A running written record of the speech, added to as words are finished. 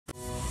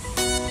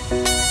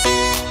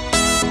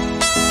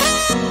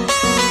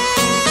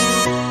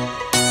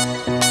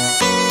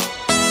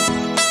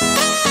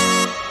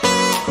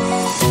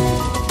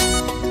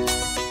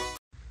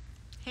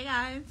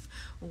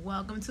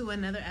welcome to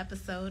another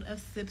episode of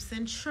Sips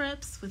and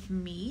Trips with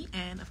me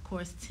and, of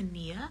course,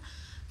 Tania.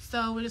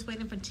 So we're just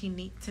waiting for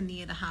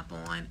Tania to hop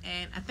on,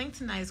 and I think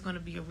tonight is going to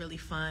be a really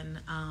fun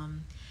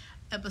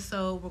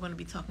episode. We're going to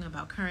be talking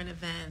about current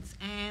events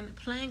and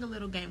playing a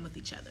little game with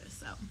each other.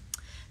 So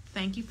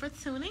thank you for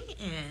tuning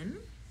in.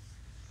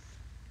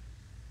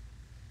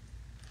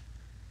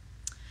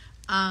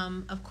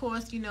 Of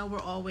course, you know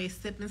we're always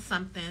sipping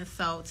something.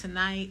 So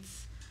tonight,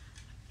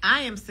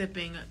 I am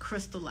sipping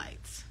Crystal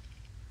Lights.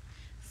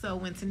 So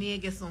when Tania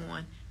gets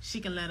on, she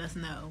can let us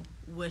know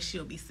what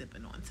she'll be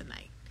sipping on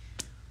tonight.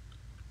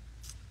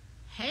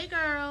 Hey,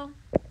 girl.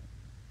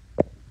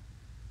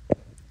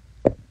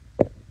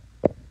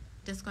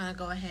 Just going to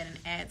go ahead and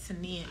add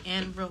Tania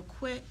in real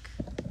quick.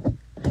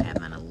 I'm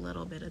having a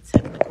little bit of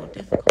technical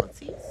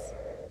difficulties.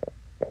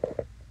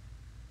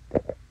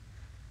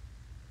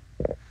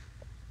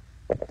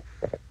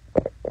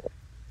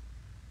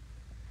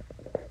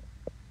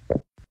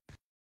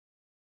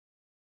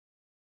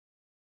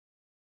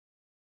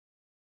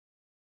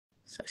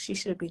 So she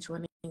should be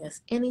joining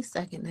us any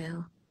second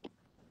now.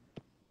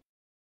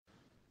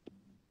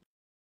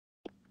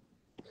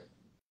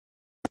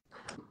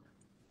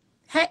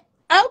 Hey,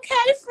 okay,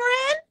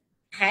 friend.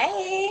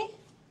 Hey.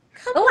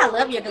 Oh, I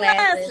love your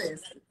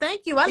glasses.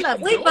 Thank you. I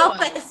love we yours. both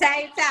at the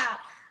same time.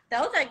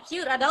 Those are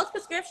cute. Are those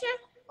prescription?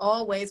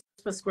 Always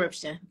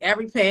prescription.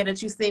 Every pair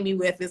that you see me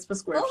with is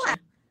prescription. Oh,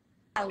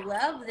 I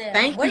love them.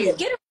 Thank Where you. do you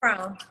get it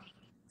from?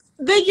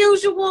 The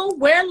usual.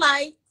 Wear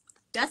Light.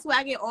 That's where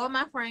I get all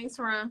my frames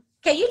from.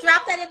 Can you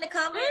drop that in the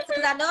comments?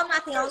 Because I know I'm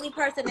not the only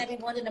person that be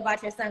wondering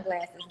about your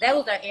sunglasses.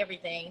 Those are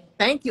everything.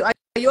 Thank you. Are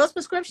yours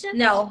prescription?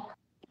 No.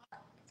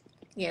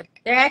 Yeah.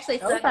 They're actually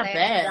Those are sunglasses.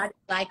 bad. I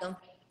just like them.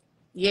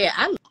 Yeah,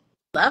 I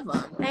love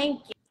them.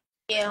 Thank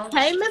you.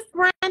 Hey, Miss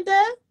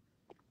Brenda.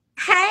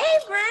 Hey,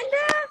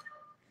 Brenda.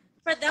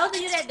 For those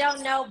of you that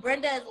don't know,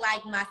 Brenda is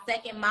like my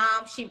second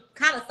mom. She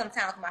kind of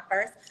sometimes my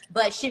first,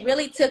 but she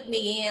really took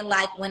me in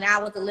like when I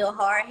was a little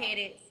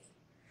hard-headed.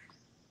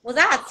 Was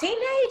I a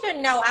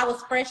teenager? No, I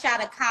was fresh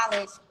out of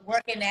college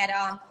working at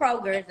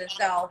Kroger's. And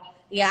so,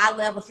 yeah, I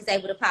love when she's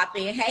able to pop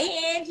in.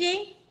 Hey,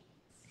 Angie.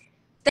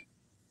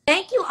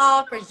 Thank you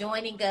all for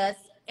joining us.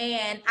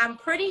 And I'm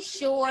pretty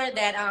sure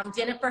that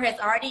Jennifer has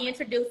already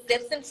introduced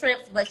Sips and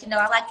Trips. But, you know,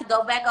 I like to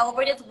go back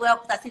over it as well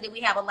because I see that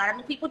we have a lot of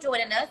new people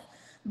joining us.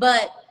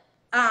 But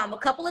a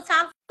couple of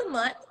times a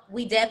month,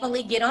 we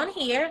definitely get on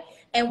here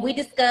and we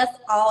discuss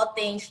all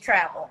things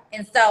travel.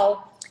 And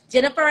so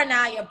Jennifer and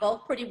I are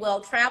both pretty well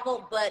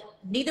traveled, but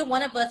neither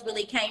one of us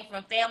really came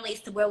from families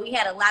to where we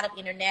had a lot of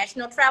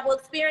international travel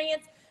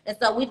experience. And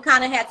so we've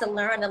kind of had to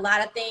learn a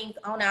lot of things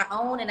on our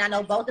own. And I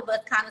know both of us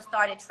kind of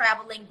started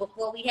traveling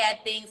before we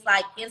had things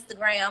like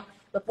Instagram,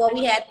 before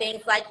we had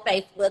things like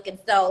Facebook. And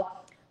so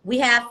we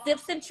have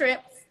Sips and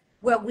Trips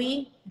where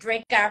we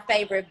drink our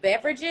favorite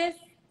beverages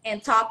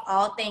and talk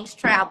all things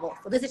travel.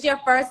 So this is your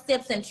first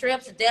Sips and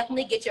Trips.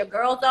 Definitely get your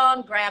girls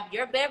on, grab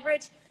your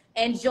beverage,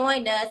 and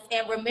join us.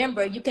 And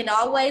remember, you can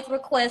always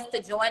request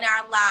to join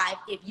our live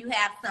if you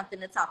have something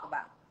to talk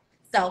about.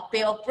 So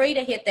feel free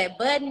to hit that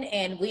button,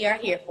 and we are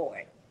here for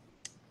it.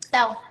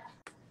 So,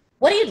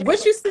 what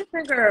you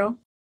sipping, girl?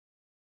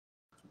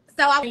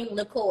 So I drink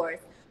liqueurs.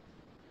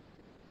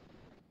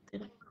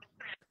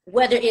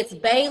 Whether it's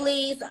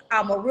Bailey's,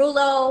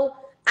 Amarillo,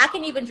 I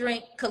can even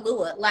drink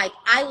Kahlua. Like,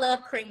 I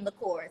love cream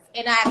liqueurs,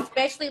 and I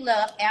especially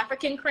love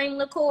African cream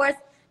liqueurs.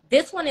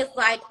 This one is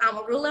like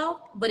Amarillo,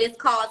 but it's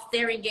called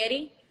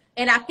Serengeti.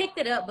 And I picked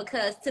it up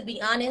because, to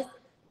be honest,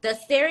 the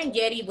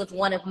Serengeti was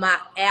one of my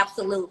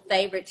absolute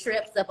favorite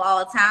trips of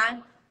all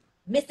time.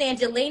 Miss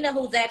Angelina,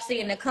 who's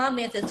actually in the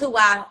comments, is who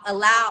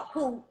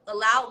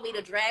allowed me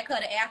to drag her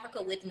to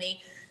Africa with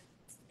me.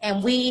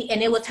 And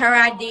it was her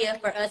idea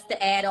for us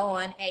to add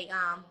on a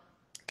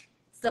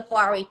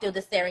safari through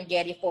the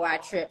Serengeti for our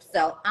trip.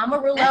 So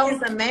Amarillo. That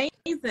is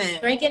amazing.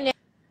 Drinking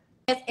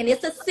this, and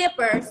it's a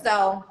sipper,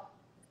 so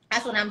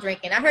that's what I'm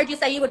drinking. I heard you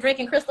say you were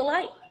drinking Crystal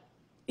Light.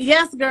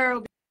 Yes,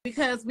 girl,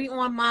 because we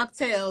on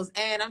mocktails,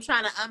 and I'm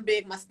trying to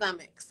unbig my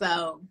stomach.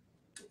 So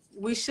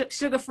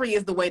sugar-free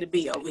is the way to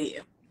be over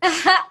here.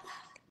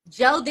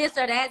 Joe this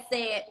or that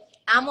said,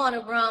 I'm on a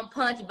rum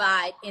punch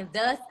vibe, and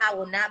thus I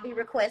will not be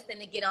requesting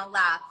to get on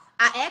live.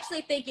 I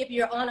actually think if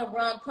you're on a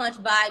rum punch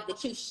vibe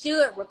that you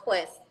should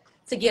request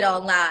to get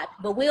on live,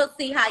 but we'll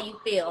see how you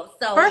feel.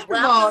 So first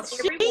of all, she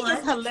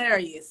is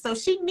hilarious. So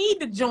she need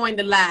to join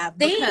the live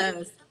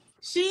because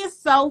she is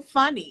so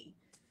funny.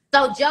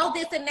 So Joe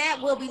this and that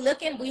will be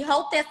looking. We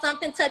hope that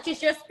something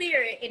touches your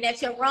spirit and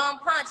that your rum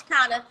punch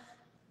kind of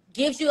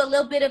gives you a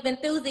little bit of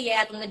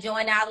enthusiasm to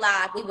join our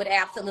live. We would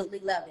absolutely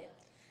love it.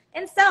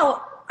 And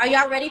so, are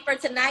y'all ready for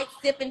tonight's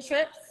Sip and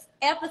Trips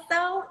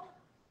episode?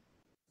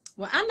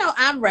 Well, I know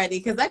I'm ready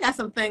because I got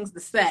some things to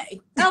say.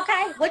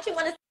 Okay, what you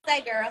want to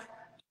say, girl?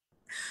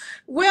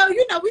 Well,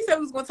 you know, we said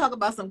we was going to talk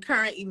about some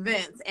current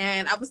events.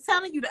 And I was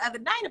telling you the other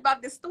night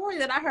about this story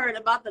that I heard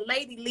about the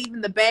lady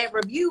leaving the bad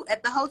review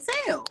at the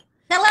hotel.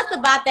 Tell us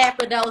about that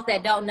for those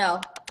that don't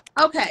know.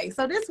 Okay,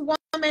 so this woman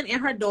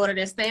and her daughter,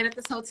 they're staying at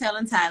this hotel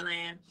in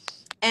Thailand.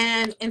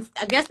 and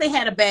I guess they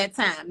had a bad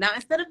time. Now,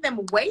 instead of them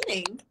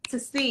waiting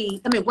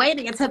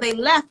until they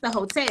left the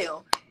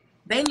hotel,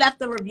 they left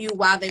the review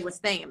while they were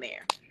staying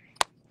there.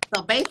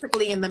 So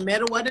basically, in the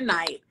middle of the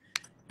night,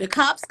 the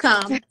cops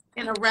come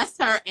and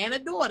arrest her and her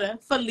daughter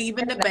for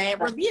leaving the bad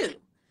review.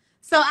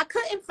 So I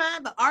couldn't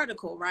find the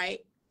article,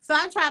 right? So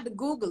I tried to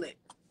Google it.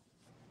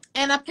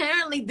 And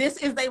apparently this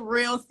is a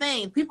real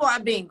thing. People are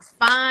being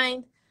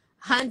fined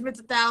hundreds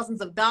of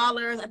thousands of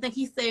dollars. I think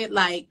he said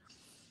like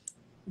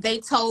they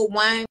told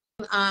one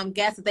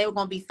guest that they were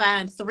going to be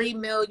fined 3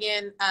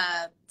 million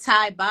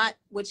Thai baht,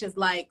 which is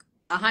like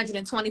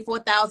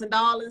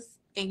 $124,000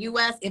 in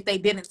US if they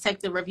didn't take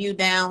the review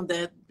down.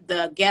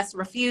 The guest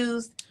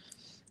refused.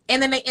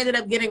 And then they ended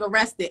up getting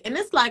arrested. And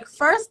it's like,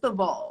 first of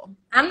all,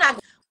 I'm not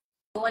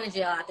going to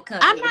jail out the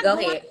country. Go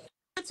ahead.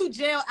 To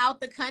jail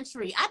out the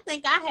country. I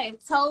think I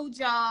have told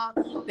y'all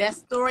that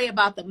story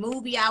about the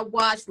movie I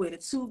watched where the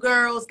 2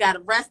 girls got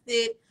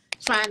arrested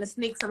trying to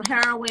sneak some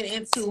heroin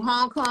into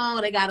Hong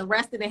Kong. They got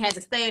arrested and had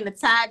to stay in the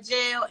Thai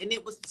jail, and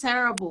it was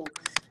terrible.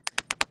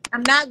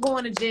 I'm not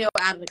going to jail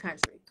out of the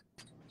country.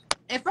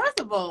 And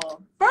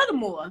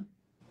furthermore,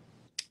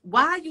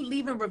 why are you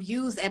leaving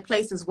reviews at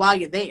places while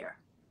you're there?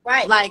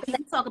 Right. Like, can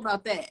you talk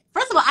about that?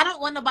 First of all, I don't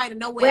want nobody to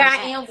know where I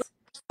am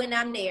when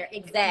I'm there.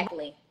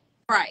 Exactly.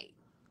 Right.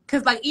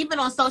 Because, like, even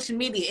on social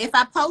media, if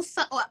I post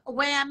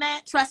where I'm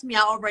at, trust me,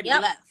 I already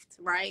left,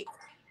 right?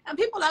 And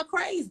people are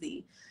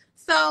crazy.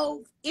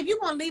 So if you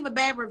want to leave a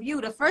bad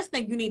review, the first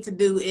thing you need to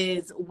do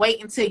is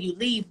wait until you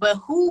leave. But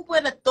who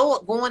would have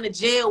thought going to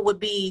jail would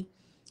be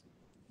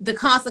the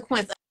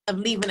consequence of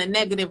leaving a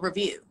negative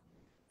review?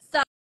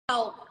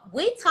 So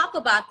we talk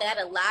about that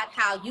a lot,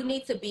 how you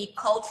need to be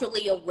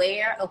culturally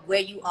aware of where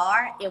you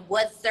are and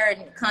what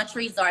certain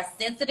countries are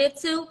sensitive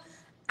to.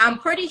 I'm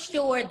pretty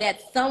sure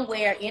that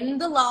somewhere in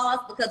the laws,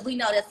 because we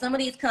know that some of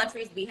these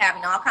countries be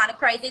having all kind of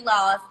crazy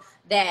laws,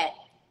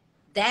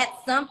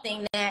 that's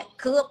something that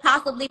could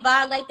possibly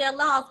violate their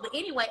laws. But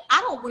anyway,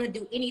 I don't want to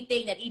do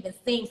anything that even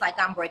seems like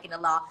I'm breaking the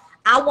law.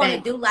 I want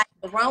to do like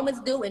the Romans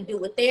do and do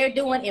what they're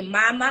doing and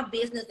mind my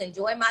business,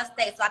 enjoy my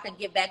stay so I can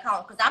get back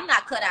home, because I'm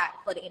not cut out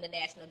for the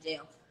international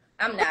jail.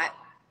 I'm not.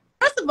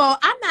 First of all,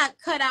 I'm not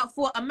cut out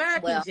for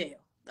American jail,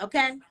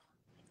 okay?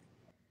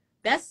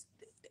 That's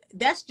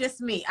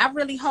just me. I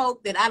really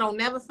hope that I don't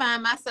never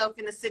find myself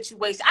in a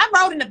situation. I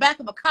rode in the back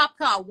of a cop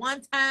car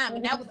one time,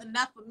 and that was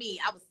enough for me.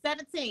 I was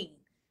 17,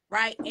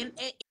 right? And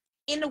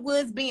in the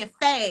woods being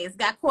fast,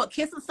 got caught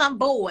kissing some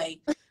boy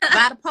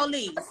by the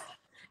police.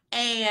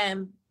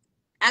 And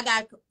I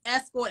got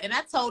escorted, and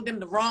I told them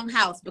the wrong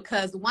house,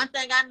 because the one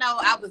thing I know,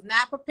 I was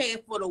not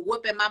prepared for the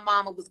whooping my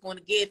mama was going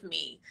to give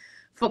me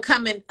for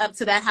coming up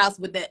to that house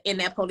in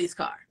that police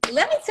car.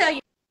 Let me tell you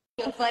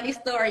a funny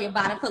story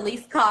about a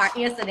police car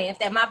incident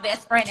that my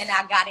best friend and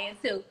I got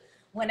into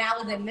when I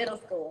was in middle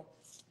school.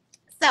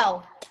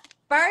 So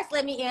first,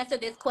 let me answer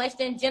this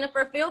question.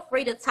 Jennifer, feel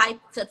free to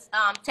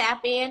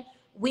tap in.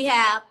 We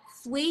have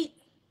Sweet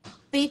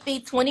Fifi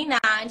 29.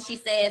 She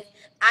says,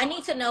 I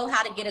need to know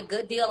how to get a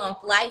good deal on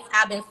flights.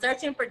 I've been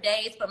searching for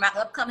days for my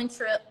upcoming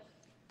trip.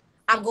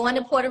 I'm going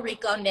to Puerto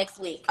Rico next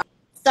week.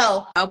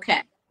 So,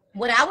 okay.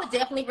 What I would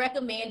definitely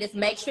recommend is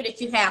make sure that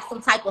you have some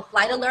type of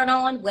flight alert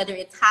on, whether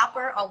it's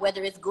Hopper or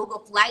whether it's Google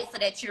Flights, so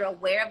that you're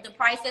aware of the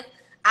prices.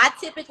 I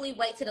typically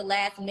wait to the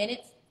last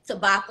minute to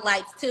buy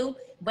flights too,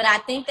 but I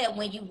think that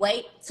when you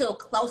wait till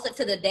closer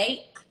to the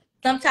date,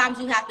 sometimes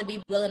you have to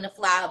be willing to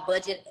fly a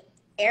budget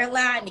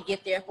airline to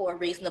get there for a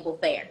reasonable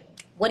fare.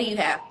 What do you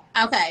have?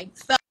 Okay,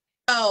 so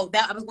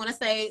that I was going to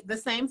say the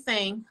same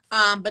thing,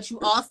 but you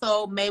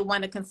also may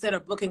want to consider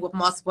booking with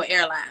multiple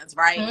airlines,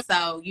 right? Mm-hmm.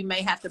 So you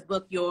may have to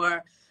book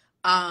your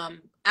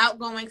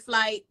outgoing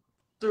flight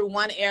through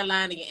one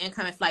airline and your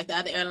incoming flight the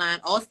other airline.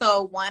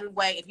 Also, one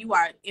way,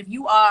 if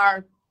you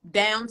are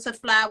down to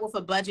fly with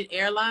a budget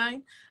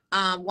airline,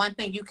 one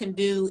thing you can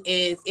do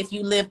is, if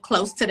you live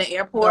close to the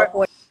airport,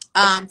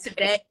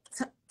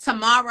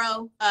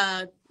 tomorrow,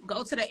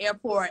 go to the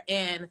airport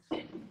and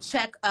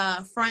check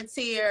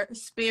Frontier,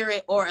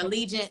 Spirit, or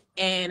Allegiant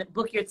and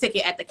book your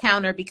ticket at the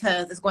counter,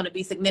 because it's going to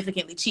be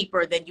significantly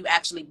cheaper than you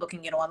actually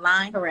booking it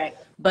online.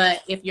 Correct.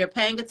 But if you're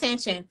paying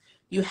attention,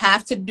 you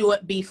have to do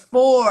it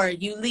before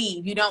you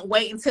leave. You don't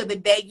wait until the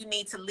day you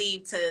need to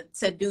leave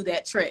to do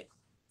that trick.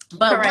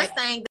 But Correct.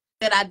 One thing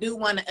that I do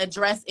want to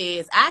address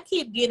is, I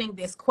keep getting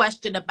this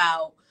question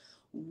about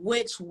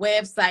which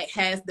website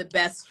has the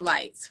best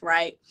flights,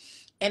 right?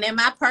 And in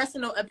my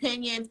personal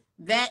opinion,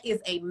 that is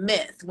a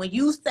myth. When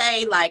you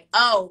say like,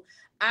 oh,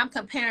 I'm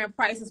comparing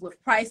prices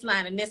with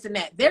Priceline and this and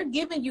that, they're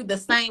giving you the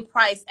same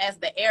price as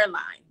the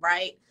airline,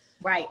 right?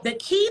 Right. The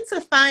key to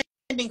finding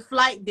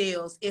flight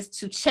deals is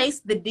to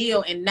chase the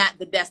deal and not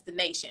the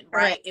destination,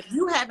 right? If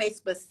you have a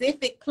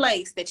specific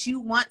place that you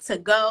want to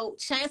go,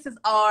 chances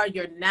are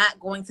you're not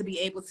going to be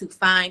able to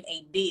find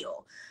a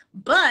deal.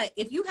 But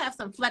if you have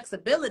some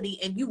flexibility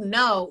and you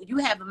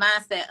have a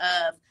mindset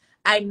of,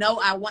 I know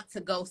I want to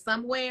go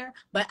somewhere,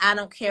 but I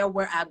don't care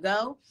where I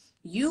go,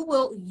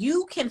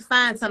 you can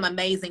find some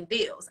amazing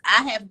deals.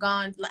 I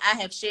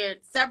have shared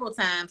several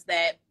times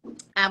that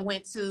I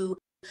went to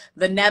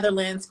the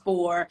Netherlands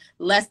for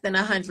less than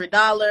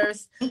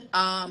 $100.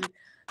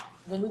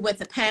 When we went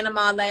to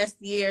Panama last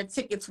year,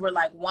 tickets were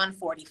like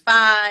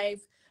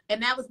 $145.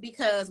 And that was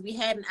because we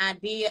had an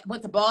idea.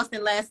 Went to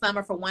Boston last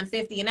summer for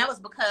 $150, and that was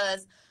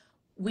because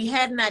we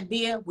had an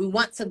idea. We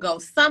want to go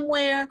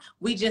somewhere.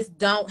 We just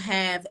don't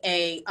have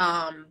a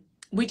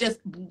we just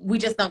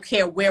don't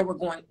care where we're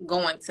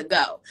going to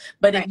go.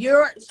 But if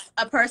you're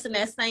a person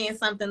that's saying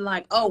something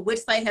like, "Oh, which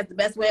site has the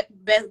best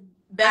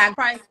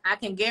price?" I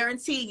can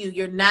guarantee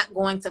you're not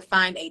going to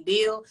find a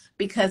deal,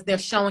 because they're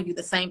showing you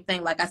the same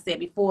thing. Like I said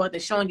before, they're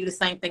showing you the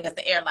same thing as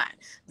the airline.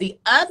 The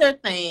other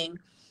thing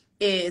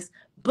is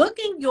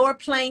booking your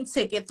plane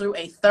ticket through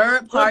a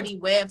third-party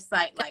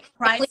website like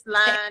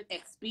Priceline,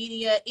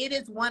 Expedia. It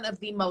is one of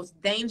the most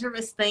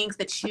dangerous things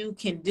that you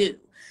can do.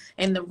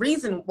 And the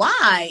reason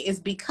why is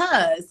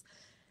because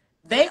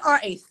they are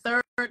a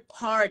third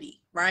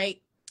party,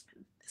 right?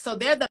 So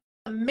they're the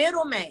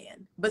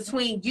middleman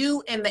between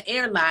you and the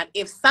airline.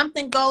 If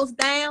something goes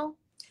down,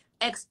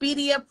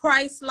 Expedia,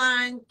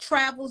 Priceline,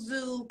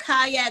 Travelzoo,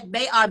 Kayak,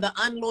 they are the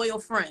unloyal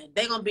friend.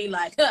 They're going to be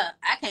like,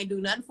 I can't do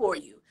nothing for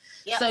you.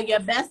 Yep. So your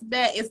best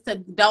bet is to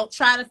don't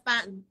try to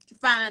find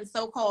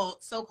so-called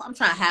I'm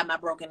trying to hide my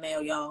broken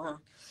nail, y'all.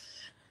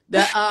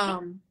 The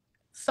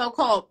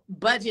so-called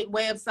budget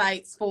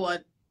websites for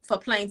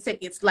plane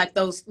tickets, like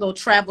those little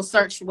travel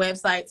search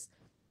websites.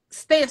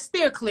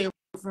 Steer clear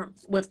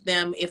with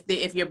them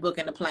if you're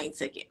booking a plane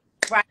ticket.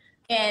 Right.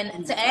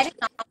 And to add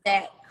on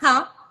that,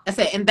 I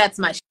said, and that's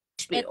my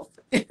spiel.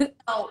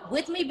 So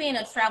with me being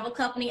a travel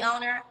company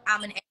owner,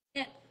 I'm an agent.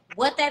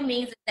 What that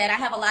means is that I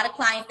have a lot of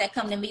clients that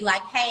come to me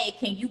like, hey,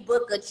 can you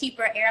book a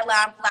cheaper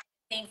airline flight,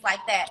 things like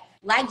that.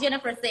 Like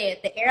Jennifer said,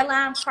 the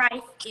airline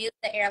price is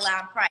the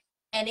airline price.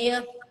 And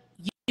if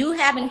you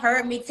haven't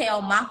heard me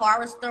tell my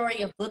horror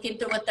story of booking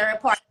through a third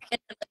party,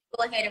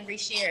 go ahead and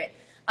reshare it.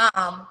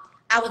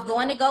 I was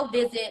going to go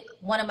visit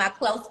one of my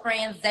close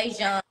friends,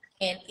 Zayjan,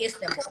 in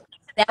Istanbul.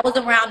 That was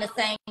around the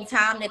same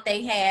time that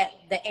they had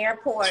the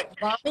airport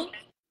bombing.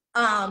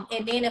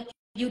 And then a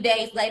few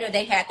days later,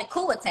 they had the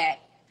coup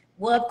attack.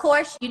 Well, of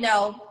course,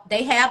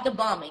 they have the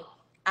bombing.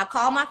 I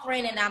called my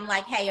friend and I'm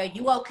like, hey, are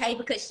you okay?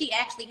 Because she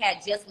actually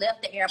had just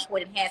left the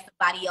airport and had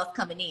somebody else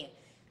coming in.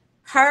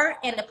 Her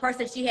and the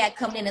person she had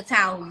coming into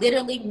town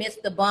literally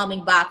missed the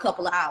bombing by a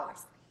couple of hours.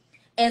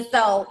 And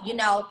so,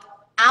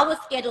 I was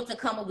scheduled to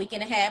come a week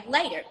and a half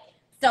later.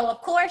 So,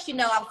 of course, I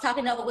was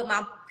talking over with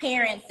my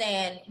parents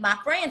and my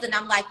friends, and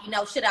I'm like,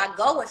 should I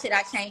go or should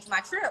I change my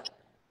trip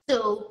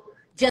to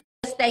just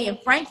stay in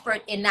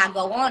Frankfurt and not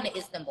go on to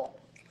Istanbul?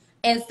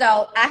 And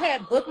so I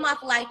had booked my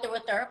flight through a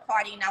third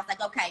party, and I was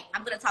like, okay,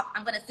 I'm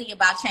going to see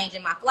about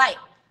changing my flight.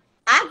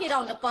 I get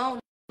on the phone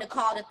to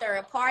call the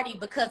third party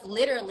because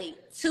literally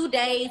 2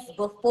 days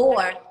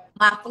before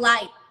my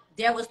flight,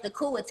 there was the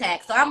coup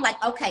attack. So I'm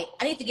like, okay,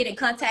 I need to get in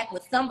contact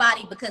with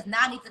somebody because now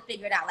I need to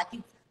figure it out. Like,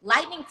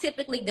 lightning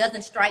typically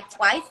doesn't strike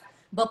twice,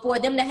 but for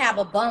them to have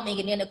a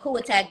bombing and then a coup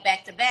attack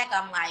back to back,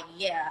 I'm like,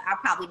 yeah, I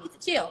probably need to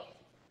chill.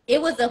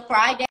 It was a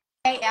Friday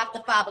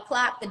after 5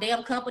 o'clock. The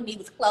damn company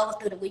was closed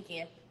through the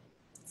weekend.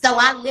 So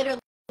I literally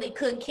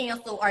couldn't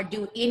cancel or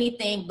do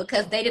anything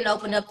because they didn't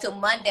open up till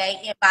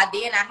Monday. And by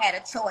then I had a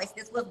choice.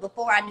 This was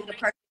before I knew to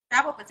purchase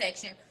travel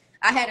protection.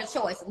 I had a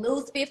choice,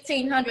 lose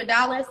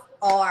 $1,500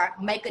 or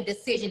make a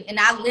decision. And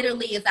I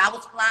literally, as I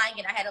was flying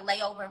and I had a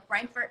layover in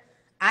Frankfurt,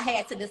 I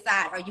had to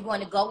decide, are you going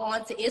to go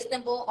on to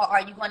Istanbul or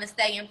are you going to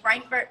stay in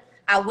Frankfurt?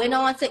 I went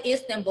on to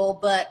Istanbul,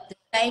 but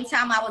the same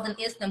time I was in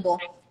Istanbul,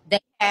 they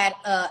had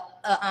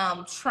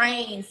a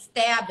train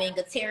stabbing,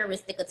 a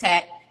terroristic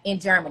attack in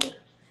Germany.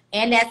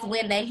 And that's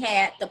when they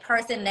had the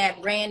person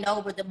that ran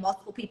over the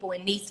multiple people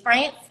in Nice,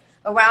 France,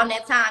 around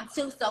that time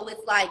too. So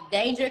it's like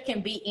danger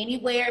can be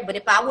anywhere. But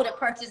if I would have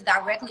purchased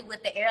directly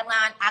with the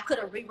airline, I could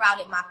have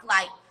rerouted my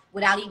flight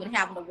without even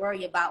having to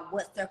worry about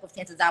what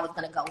circumstances I was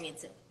going to go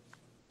into.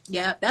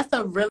 Yeah, that's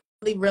a really,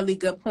 really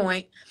good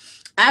point.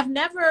 I've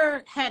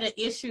never had an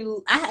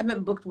issue. I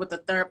haven't booked with a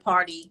third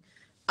party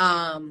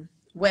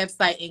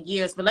website in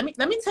years. But let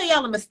me tell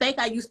y'all a mistake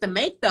I used to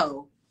make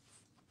though.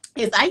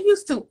 Is I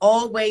used to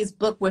always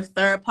book with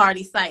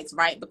third-party sites,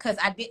 right? Because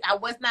I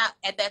was not,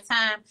 at that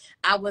time,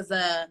 I was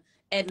a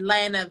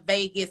Atlanta,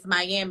 Vegas,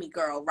 Miami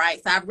girl,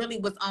 right? So I really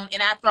was on,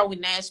 and I throw in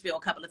Nashville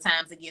a couple of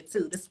times a year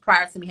too. This is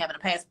prior to me having a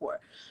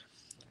passport.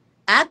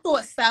 I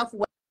thought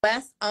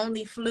Southwest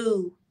only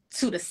flew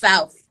to the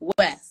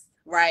Southwest,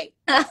 right?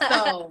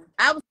 So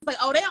I was like,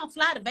 oh, they don't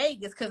fly to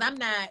Vegas because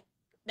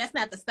that's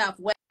not the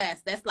Southwest.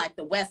 That's like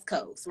the West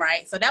Coast,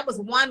 right? So that was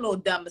one little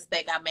dumb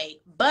mistake I made.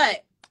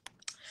 But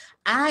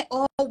I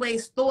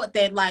always thought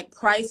that like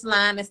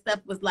Priceline and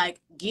stuff was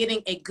like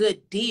getting a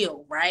good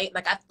deal, right?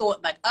 Like I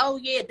thought like, oh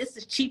yeah, this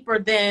is cheaper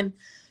than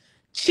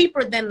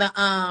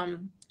the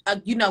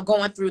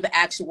going through the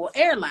actual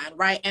airline,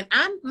 right? And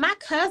my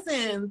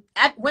cousin,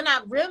 when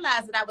I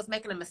realized that I was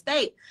making a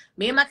mistake,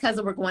 me and my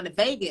cousin were going to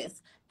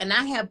Vegas, and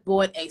I have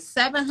bought a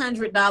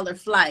 $700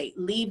 flight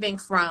leaving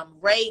from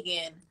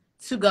Reagan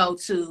to go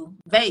to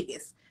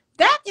Vegas.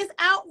 That is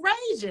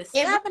outrageous.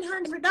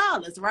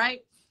 $700,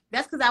 right?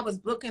 That's because I was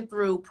booking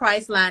through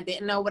Priceline,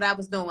 didn't know what I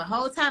was doing. The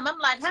whole time I'm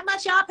like, how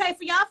much y'all pay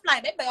for y'all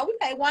flight? They go, we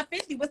pay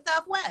 $150 with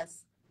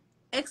Southwest.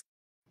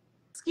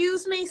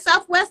 Excuse me,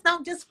 Southwest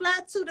don't just fly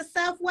to the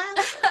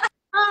Southwest?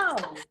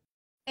 Oh.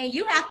 And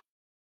you have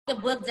to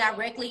book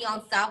directly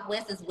on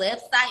Southwest's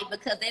website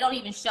because they don't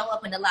even show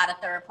up in a lot of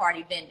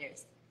third-party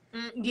vendors.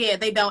 Yeah,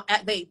 they don't.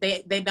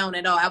 They don't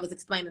at all. I was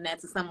explaining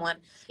that to someone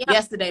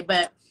yesterday,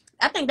 but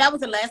I think that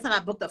was the last time I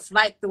booked a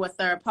flight through a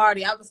third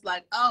party. I was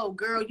like, oh,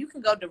 girl, you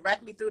can go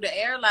directly through the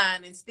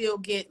airline and still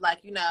get like,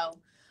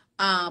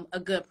 a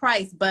good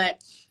price.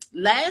 But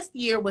last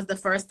year was the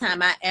first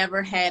time I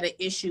ever had an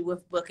issue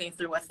with booking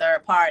through a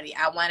third party.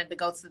 I wanted to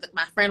go to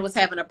my friend was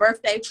having a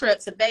birthday trip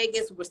to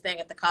Vegas. We were staying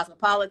at the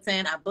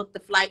Cosmopolitan. I booked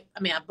I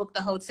booked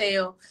the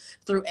hotel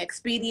through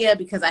Expedia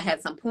because I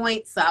had some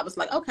points. So I was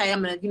like, okay,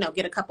 I'm going to,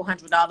 get a couple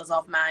 $100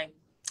 off my,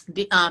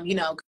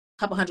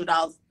 couple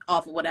 $100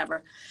 off or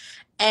whatever.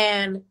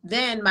 And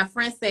then my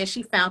friend said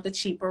she found the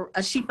cheaper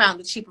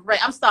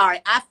rate. I'm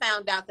sorry. I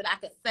found out that I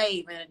could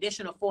save an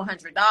additional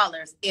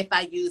 $400 if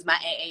I use my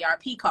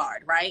AARP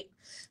card, right?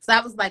 So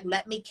I was like,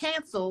 let me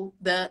cancel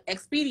the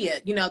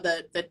Expedia,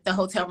 the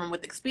hotel room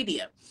with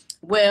Expedia.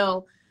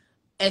 Well,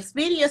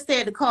 Expedia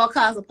said to call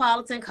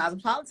Cosmopolitan.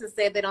 Cosmopolitan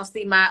said they don't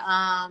see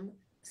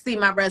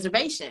my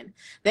reservation.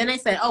 Then they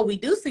said, oh, we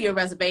do see your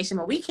reservation,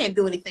 but we can't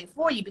do anything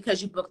for you because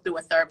you booked through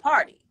a third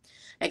party.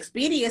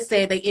 Expedia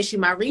said they issue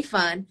my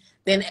refund.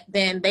 Then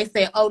they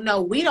say, oh,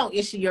 no, we don't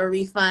issue your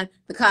refund.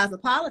 The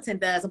Cosmopolitan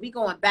does. And we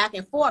going back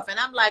and forth. And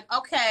I'm like,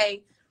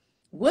 okay,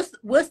 what's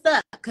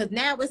up? Because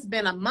now it's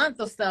been a month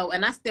or so,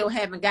 and I still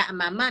haven't gotten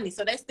my money.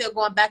 So they still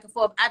going back and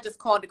forth. I just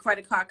called the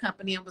credit card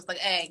company and was like,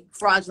 hey,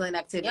 fraudulent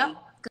activity. Yep.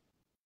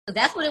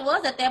 That's what it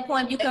was at that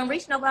point. You couldn't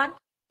reach nobody.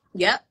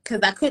 Yep,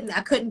 because I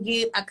couldn't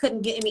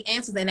get any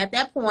answers. And at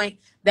that point,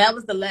 that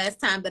was the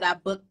last time that I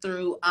booked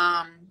through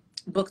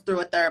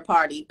a third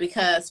party,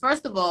 because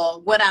first of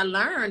all, what I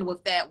learned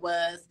with that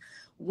was,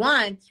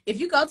 one, if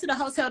you go to the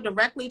hotel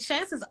directly,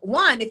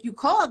 if you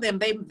call them,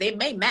 they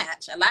may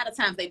match. A lot of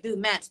times they do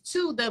match.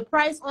 Two, the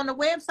price on the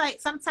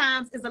website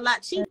sometimes is a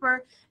lot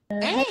cheaper,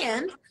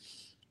 and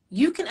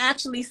you can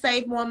actually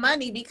save more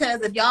money,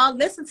 because if y'all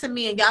listen to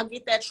me and y'all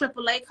get that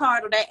AAA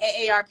card or that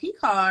AARP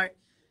card,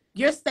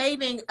 you're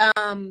saving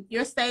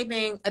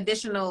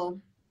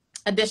additional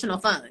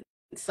funds.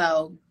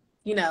 So,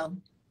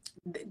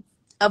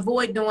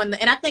 avoid doing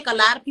and I think a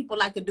lot of people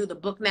like to do the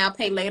book now,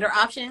 pay later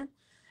option.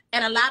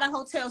 And a lot of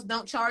hotels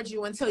don't charge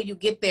you until you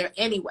get there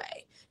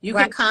anyway. You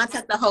can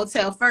contact the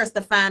hotel first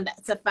to find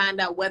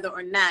out whether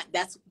or not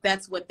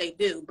that's what they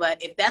do.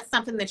 But if that's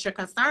something that you're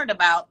concerned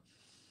about,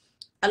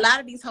 a lot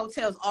of these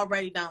hotels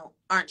already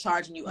aren't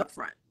charging you up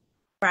front.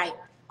 Right.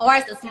 Or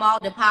it's a small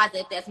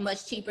deposit that's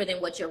much cheaper than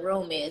what your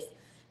room is.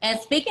 And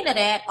speaking of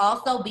that,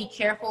 also be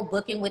careful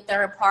booking with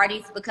third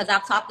parties, because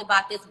I've talked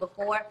about this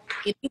before.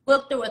 If you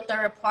book through a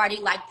third party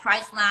like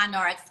Priceline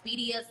or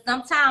Expedia,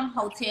 sometimes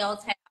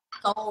hotels have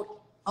sold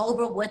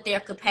over what their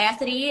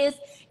capacity is.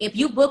 If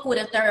you book with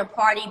a third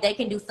party, they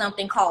can do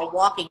something called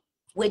walking,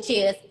 which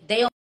is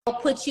they'll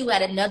put you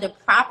at another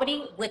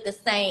property with the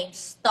same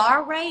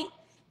star rate,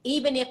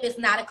 even if it's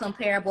not a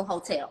comparable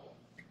hotel.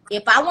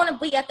 If I want to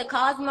be at the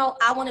Cosmo,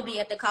 I want to be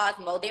at the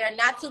Cosmo. There are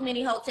not too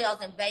many hotels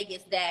in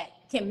Vegas that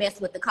can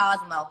mess with the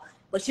Cosmo,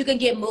 but you can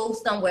get moved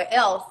somewhere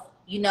else,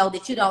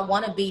 that you don't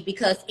want to be,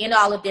 because in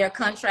all of their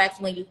contracts,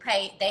 when you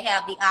pay, they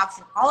have the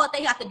option. All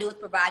they have to do is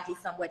provide you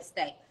somewhere to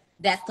stay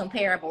that's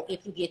comparable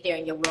if you get there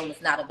and your room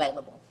is not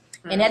available.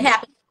 Mm-hmm. And that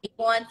happened to me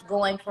once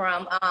going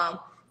from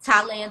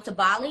Thailand to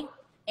Bali.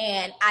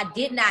 And I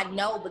did not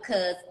know,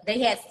 because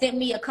they had sent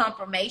me a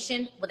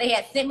confirmation, but they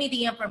had sent me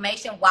the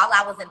information while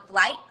I was in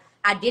flight.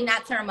 I did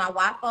not turn my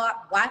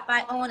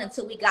Wi-Fi on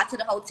until we got to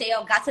the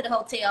hotel,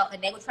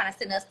 and they were trying to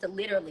send us to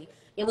literally,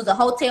 it was a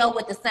hotel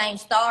with the same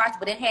stars,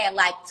 but it had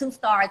like 2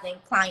 stars in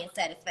client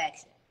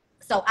satisfaction.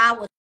 So I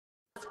was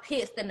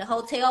pissed, and the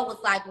hotel was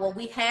like, well,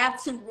 we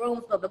have 2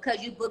 rooms, but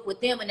because you booked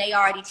with them and they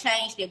already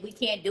changed it, we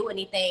can't do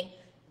anything.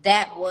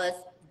 That was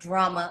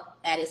drama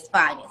at its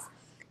finest.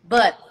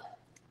 But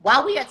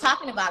while we are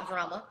talking about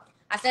drama,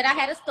 I said I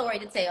had a story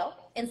to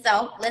tell, and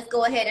so let's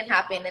go ahead and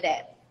hop into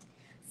that.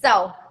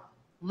 So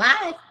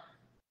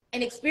an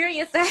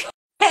experience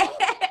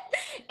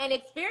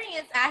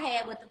I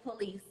had with the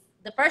police.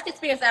 The first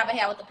experience I ever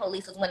had with the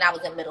police was when I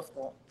was in middle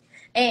school.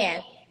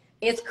 And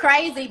it's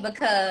crazy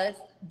because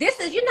this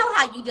is,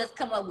 how you just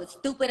come up with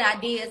stupid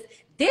ideas.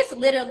 This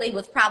literally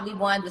was probably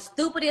one of the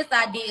stupidest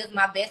ideas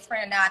my best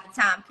friend and I at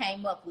the time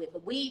came up with,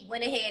 but we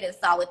went ahead and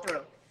saw it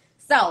through.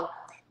 So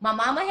my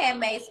mama had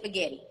made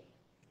spaghetti,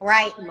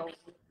 right?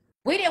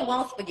 We didn't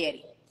want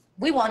spaghetti.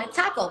 We wanted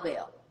Taco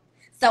Bell.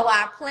 So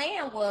our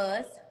plan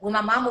was, when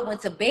my mama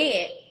went to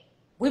bed,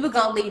 we were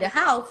going to leave the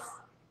house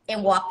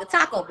and walk to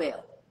Taco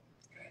Bell.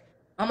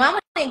 My mama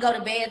didn't go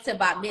to bed till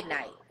about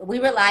midnight. We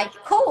were like,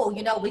 cool,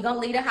 we're going to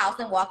leave the house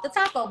and walk to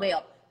Taco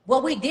Bell.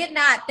 what we did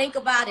not think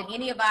about in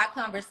any of our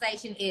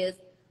conversation is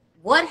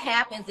what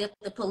happens if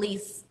the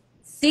police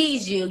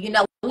sees you. You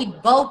know, we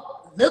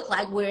both look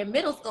like we're in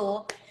middle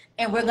school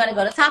and we're going to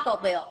go to Taco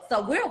Bell.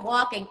 So we're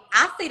walking.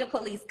 I see the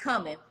police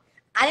coming.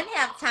 I didn't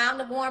have time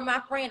to warn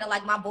my friend, or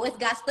like my voice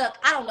got stuck.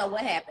 I don't know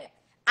what happened.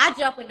 I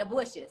jump in the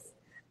bushes.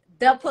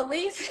 The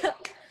police,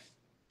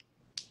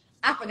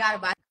 I forgot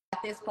about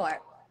this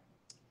part.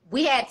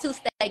 We had 2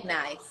 steak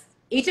knives.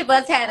 Each of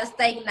us had a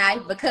steak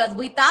knife because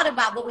we thought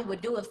about what we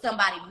would do if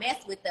somebody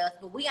messed with us,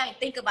 but we ain't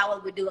think about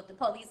what we would do if the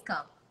police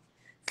come.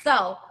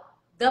 So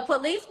the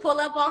police pull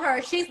up on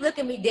her. She's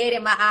looking me dead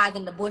in my eyes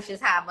in the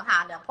bushes high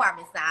behind the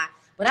apartment side.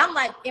 But I'm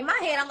like, in my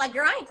head, I'm like,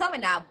 girl, I ain't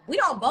coming now. We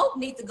don't both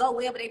need to go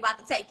wherever they about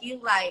to take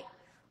you, like,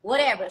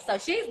 whatever. So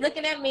she's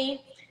looking at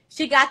me.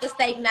 She got the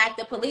steak knife.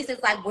 The police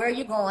is like, where are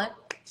you going?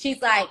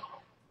 She's like,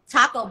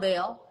 Taco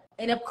Bell.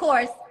 And of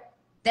course,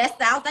 that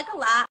sounds like a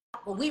lot,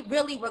 but we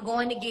really were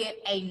going to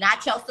get a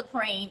Nacho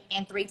Supreme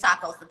and 3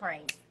 Taco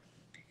Supremes.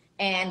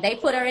 And they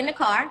put her in the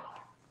car,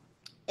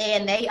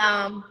 and they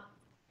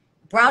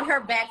brought her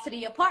back to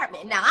the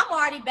apartment. Now, I'm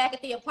already back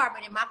at the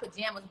apartment in my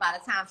pajamas by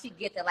the time she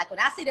gets there. Like, when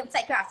I see them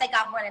take her, I take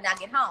off running and I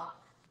get home.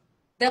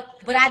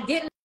 But I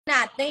did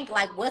not think,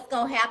 like, what's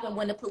going to happen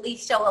when the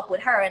police show up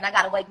with her and I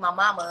got to wake my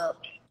mama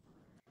up.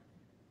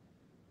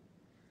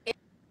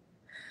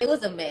 It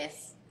was a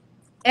mess.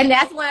 And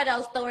that's one of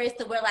those stories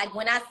to where, like,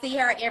 when I see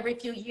her every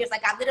few years,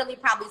 like, I literally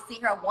probably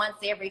see her once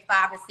every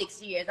 5 or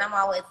 6 years. I'm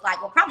always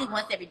like, well, probably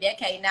once every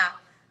decade now.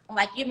 I'm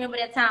like, you remember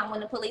that time when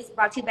the police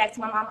brought you back to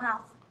my mama's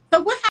house?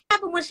 So what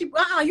happened when she,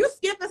 you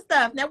skipping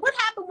stuff. Now, what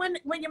happened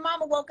when your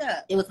mama woke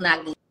up? It was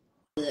not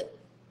good.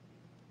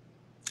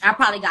 I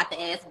probably got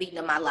the ass beaten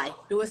in my life.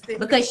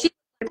 Because she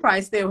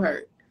probably still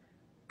hurt.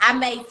 I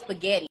made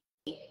spaghetti.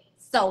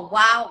 So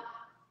while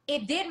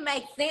it didn't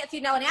make sense,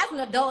 you know, and as an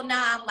adult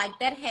now, I'm like,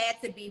 that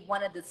had to be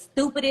one of the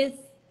stupidest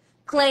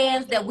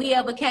plans that we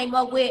ever came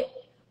up with.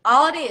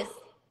 All this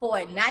for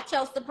a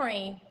Nacho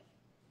Supreme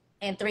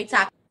and 3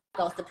 Taco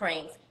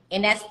Supremes.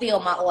 And that's still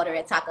my order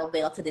at Taco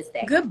Bell to this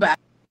day. Goodbye.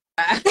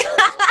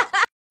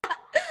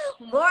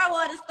 Moral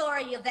of the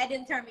story is that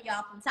didn't turn me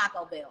off from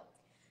Taco Bell.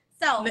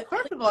 So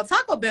first of all,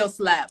 Taco Bell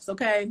slaps,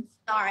 okay?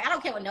 Sorry, I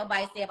don't care what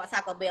nobody say about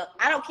Taco Bell.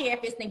 I don't care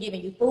if it's been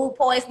giving you food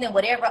poisoning,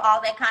 whatever,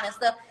 all that kind of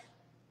stuff.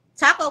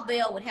 Taco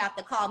Bell would have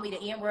to call me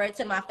the N-word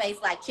to my face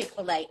like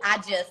Chick-fil-A.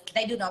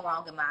 They do no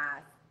wrong in my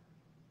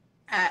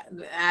eyes.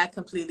 I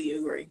completely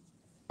agree.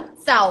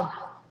 So,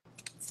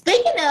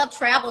 speaking of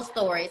travel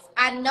stories,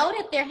 I know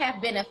that there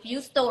have been a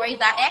few stories.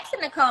 I asked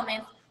in the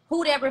comments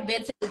who'd ever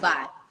been to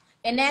Dubai.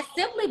 And that's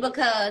simply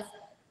because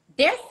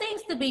there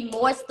seems to be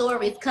more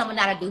stories coming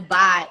out of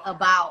Dubai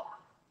about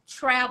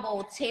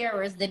travel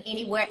terrors than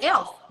anywhere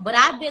else. But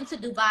I've been to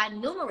Dubai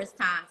numerous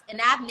times, and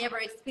I've never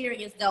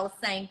experienced those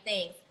same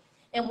things.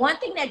 And one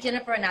thing that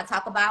Jennifer and I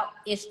talk about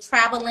is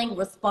traveling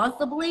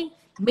responsibly,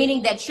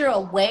 meaning that you're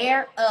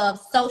aware of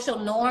social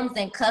norms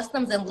and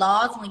customs and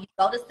laws when you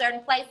go to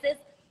certain places.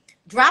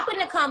 Drop in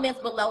the comments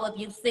below if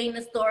you've seen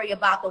the story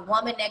about the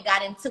woman that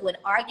got into an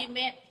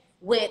argument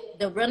with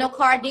the rental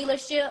car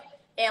dealership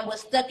and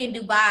was stuck in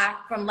Dubai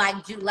from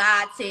like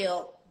July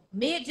till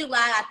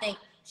mid-July, I think.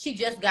 She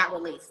just got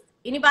released.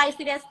 Anybody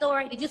see that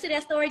story? Did you see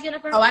that story,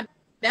 Jennifer? Oh, I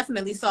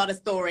definitely saw the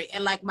story,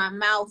 and like my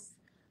mouth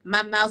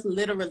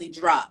literally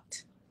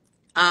dropped.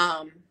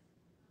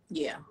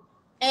 Yeah.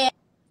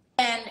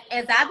 And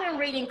as I've been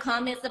reading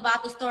comments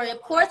about the story,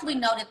 of course we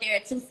know that there are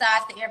 2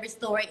 sides to every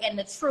story and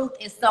the truth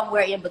is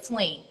somewhere in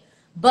between.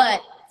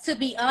 But to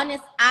be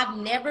honest, I've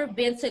never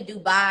been to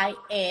Dubai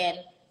and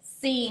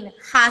seen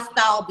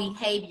hostile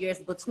behaviors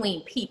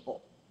between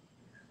people.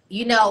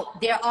 You know,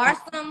 there are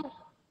some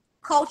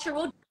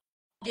cultural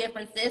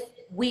differences.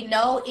 We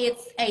know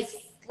it's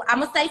I'm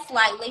going to say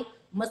slightly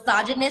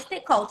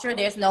misogynistic culture.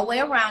 There's no way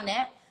around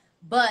that.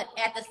 But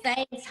at the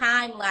same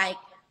time, like,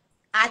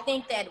 I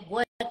think that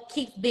what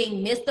keeps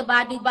being missed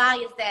about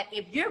Dubai is that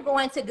if you're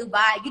going to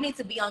Dubai, you need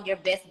to be on your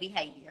best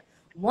behavior.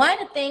 One of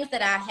the things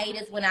that I hate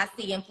is when I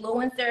see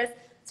influencers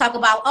talk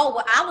about, oh,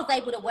 well, I was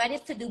able to wear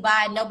this to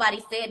Dubai and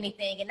nobody said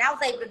anything, and I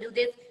was able to do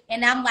this.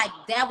 And I'm like,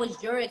 that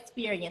was your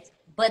experience,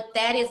 but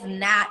that is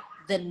not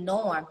the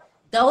norm.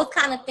 Those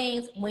kind of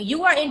things, when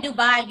you are in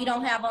Dubai, you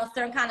don't have on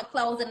certain kind of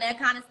clothes and that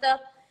kind of stuff.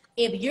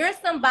 If you're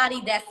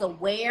somebody that's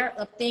aware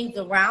of things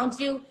around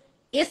you,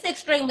 it's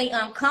extremely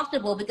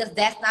uncomfortable because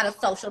that's not a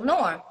social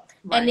norm.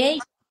 Right. And then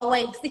you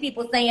always see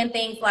people saying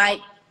things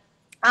like,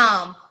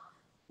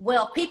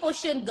 well, people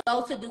shouldn't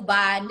go to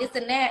Dubai and this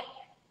and that.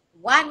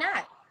 Why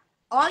not?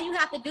 All you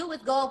have to do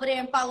is go over there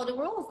and follow the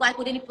rules like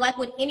with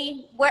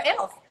anywhere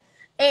else.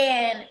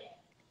 And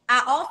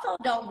I also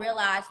don't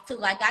realize too,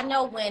 like I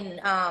know when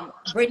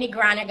Brittany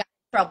Griner got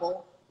in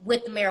trouble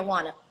with the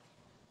marijuana,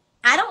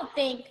 I don't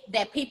think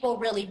that people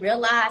really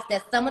realize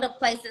that some of the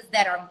places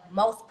that are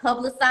most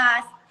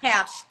publicized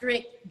have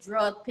strict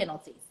drug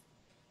penalties.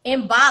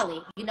 In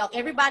Bali, you know,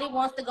 everybody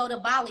wants to go to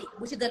Bali,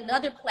 which is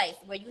another place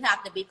where you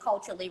have to be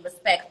culturally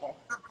respectful.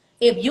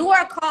 If you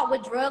are caught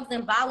with drugs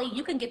in Bali,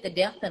 you can get the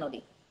death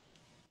penalty.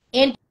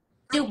 In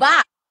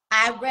Dubai, I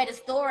I read a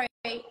story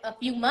a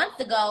few months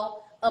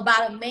ago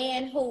about a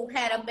man who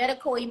had a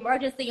medical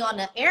emergency on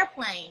the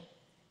airplane,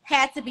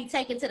 had to be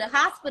taken to the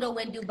hospital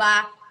in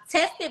Dubai,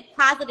 tested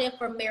positive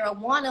for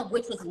marijuana,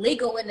 which was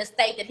legal in the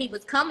state that he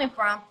was coming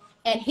from,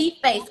 and he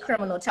faced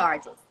criminal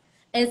charges.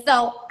 And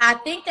so I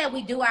think that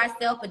we do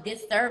ourselves a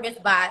disservice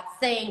by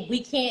saying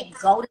we can't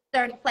go to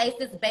certain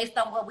places based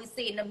on what we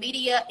see in the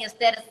media,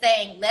 instead of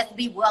saying let's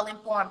be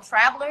well-informed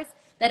travelers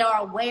that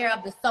are aware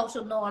of the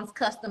social norms,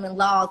 custom, and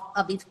laws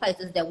of these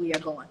places that we are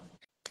going.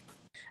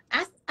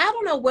 I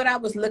don't know what I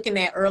was looking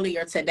at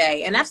earlier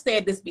today, and I've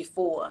said this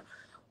before.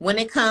 When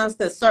it comes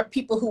to certain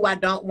people who I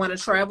don't want to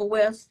travel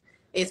with,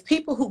 it's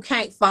people who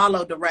can't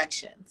follow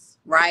directions,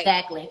 right?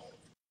 Exactly.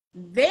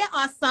 There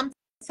are some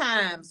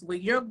times where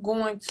you're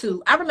going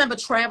to, I remember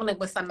traveling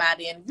with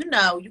somebody, and you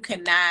know, you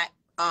cannot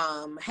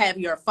have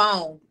your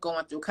phone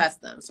going through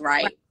customs,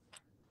 right?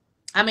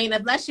 I mean,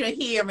 unless you're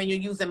here and you're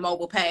using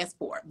mobile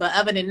passport, but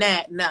other than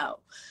that, no.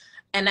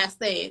 And I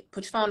said,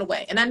 put your phone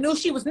away. And I knew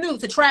she was new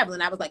to traveling.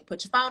 I was like,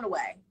 put your phone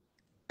away.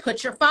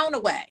 Put your phone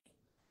away.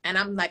 And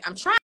I'm like, I'm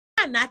trying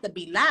not to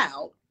be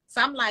loud.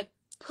 So I'm like,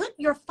 put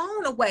your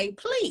phone away,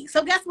 please.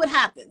 So guess what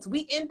happens?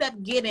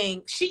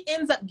 She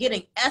ends up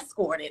getting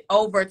escorted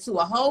over to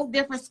a whole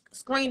different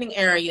screening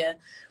area.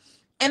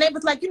 And it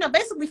was like, you know,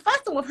 basically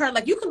fussing with her,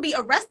 like, you can be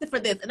arrested for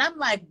this. And I'm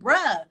like,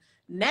 bruh,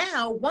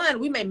 now, one,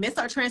 we may miss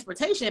our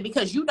transportation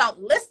because you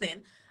don't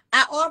listen.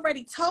 I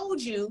already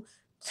told you,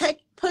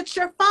 put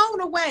your phone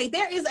away.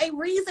 There is a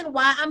reason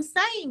why I'm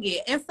saying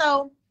it. And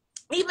so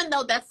even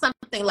though that's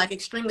something like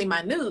extremely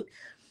minute,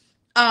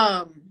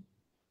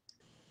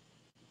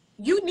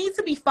 you need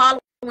to be following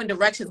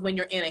directions when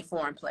you're in a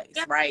foreign place,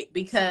 right?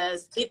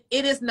 Because it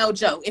is no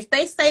joke. If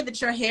they say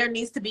that your hair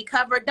needs to be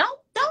covered, don't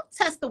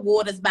test the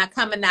waters by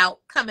coming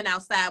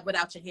outside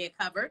without your hair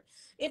covered.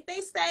 If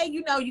they say,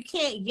 you know, you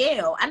can't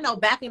yell. I know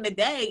back in the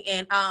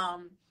day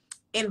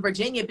in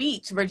Virginia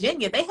Beach,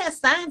 Virginia, they had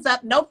signs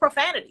up, no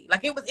profanity.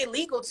 Like it was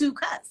illegal to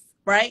cuss,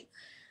 right?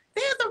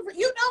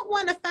 You don't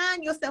want to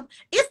find yourself.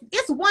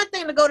 It's one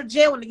thing to go to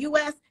jail in the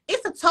U.S.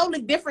 It's a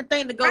totally different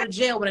thing to go to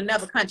jail in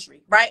another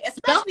country, right?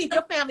 Especially if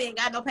your family ain't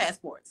got no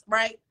passports,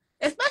 right?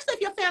 Especially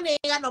if your family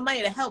ain't got no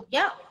money to help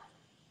you.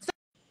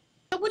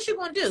 So what you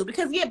gonna do?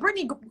 Because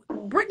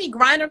Brittany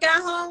Griner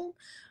got home,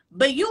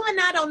 but you and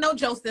I don't know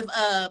Joseph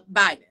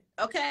Biden,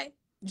 okay?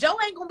 Joe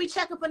ain't gonna be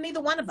checking for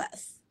neither one of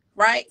us,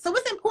 right? So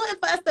it's important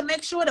for us to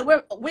make sure that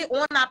we're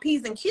on our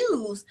P's and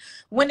Q's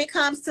when it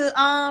comes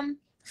to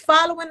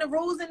following the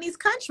rules in these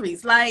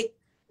countries. Like,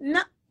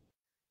 no,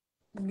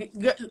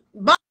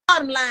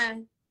 bottom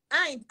line,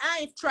 I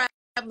ain't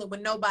traveling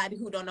with nobody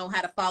who don't know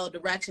how to follow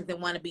directions and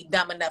want to be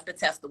dumb enough to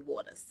test the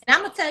waters. And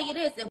I'm gonna tell you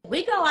this: if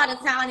we go out of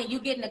town and you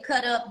getting a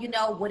cut up, you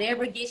know,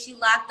 whatever gets you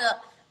locked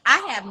up, I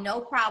have no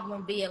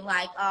problem being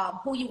like,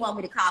 who you want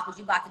me to call because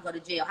you about to go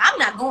to jail. I'm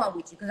not going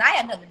with you because I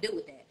have nothing to do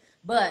with that.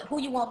 But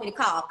who you want me to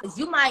call? Because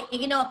you might,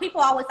 you know, people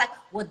always like,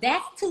 well,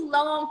 that's too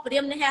long for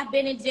them to have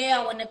been in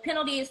jail and the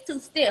penalty is too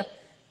stiff.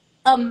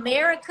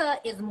 America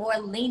is more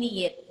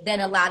lenient than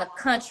a lot of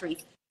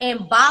countries.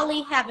 In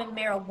Bali, having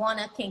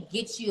marijuana can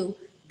get you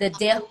the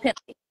death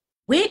penalty.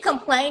 We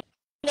complain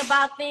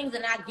about things,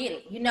 and I get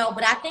it, you know,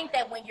 but I think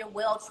that when you're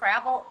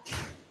well-traveled,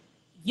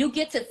 you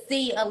get to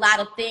see a lot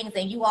of things,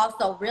 and you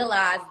also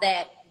realize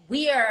that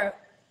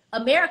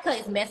America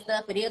is messed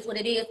up. It is what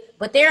it is,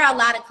 but there are a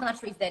lot of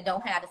countries that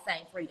don't have the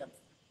same freedoms.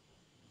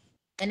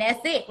 And that's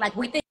it. Like,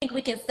 we think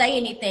we can say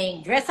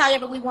anything, dress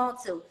however we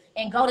want to,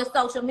 and go to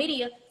social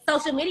media.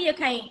 Social media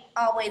can't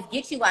always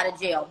get you out of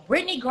jail.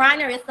 Brittany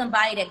Griner is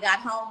somebody that got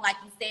home, like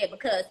you said,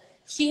 because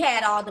she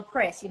had all the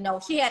press, you know,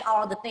 she had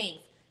all the things.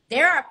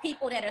 There are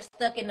people that are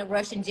stuck in the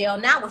Russian jail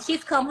now. Well,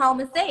 she's come home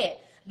and said,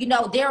 you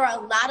know, there are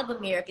a lot of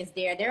Americans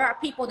there. There are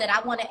people that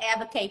I want to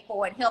advocate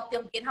for and help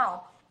them get home.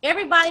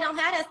 Everybody don't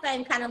have that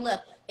same kind of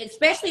luck,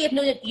 especially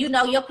if, you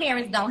know, your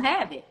parents don't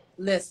have it.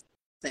 Listen,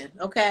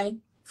 okay?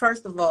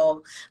 First of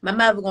all, my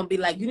mother gonna be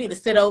like, you need to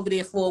sit over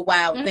there for a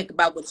while and think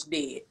about what you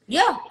did.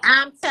 Yeah.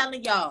 I'm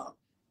telling y'all,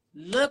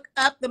 look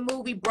up the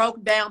movie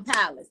Broke Down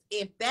Palace.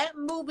 If that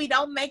movie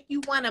don't make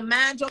you want to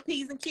mind your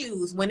P's and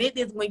Q's when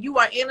you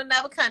are in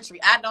another country,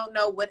 I don't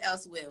know what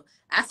else will.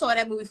 I saw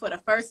that movie for the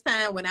first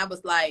time when I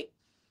was like,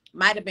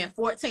 might have been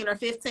 14 or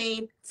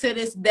 15. To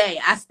this day,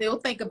 I still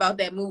think about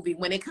that movie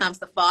when it comes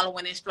to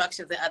following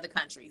instructions in other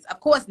countries. Of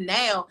course,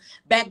 now,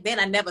 back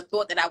then, I never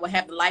thought that I would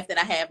have the life that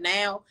I have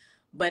now.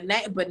 But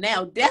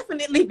now,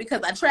 definitely,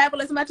 because I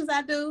travel as much as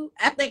I do,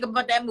 I think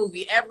about that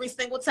movie every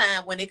single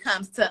time when it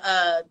comes to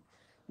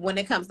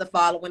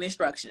following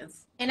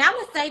instructions. And I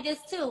would say this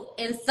too: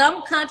 in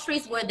some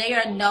countries where they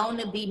are known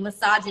to be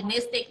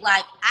misogynistic,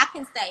 like I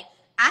can say,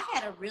 I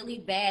had a really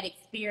bad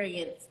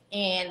experience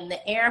in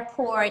the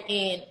airport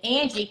in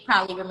Angie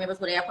probably remembers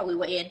what airport we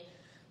were in.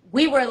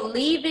 We were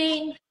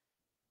leaving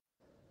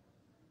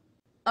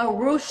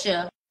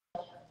Arusha.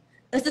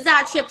 This is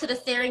our trip to the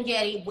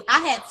Serengeti. I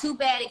had two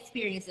bad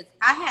experiences.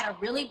 I had a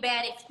really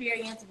bad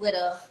experience with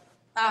a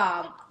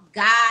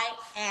guy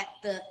at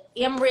the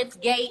Emirates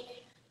gate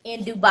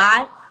in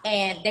Dubai,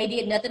 and they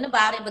did nothing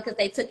about it because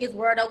they took his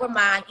word over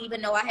mine,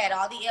 even though I had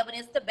all the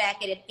evidence to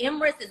back it. And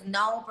Emirates is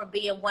known for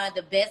being one of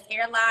the best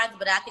airlines,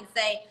 but I can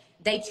say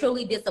they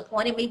truly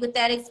disappointed me with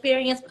that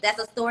experience, but that's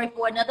a story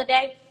for another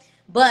day.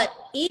 But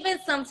even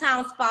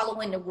sometimes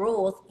following the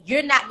rules,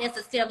 you're not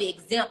necessarily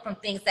exempt from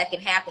things that can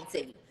happen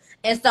to you.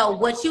 And so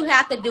what you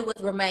have to do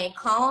is remain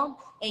calm,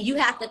 and you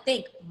have to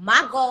think,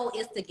 my goal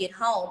is to get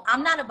home.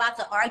 I'm not about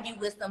to argue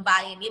with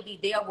somebody and it be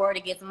their word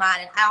against mine,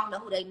 and I don't know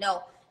who they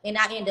know, and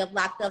I end up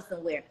locked up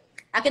somewhere.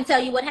 I can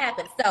tell you what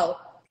happened. So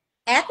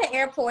at the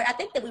airport, I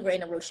think that we were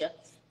in Arusha.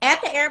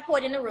 At the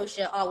airport in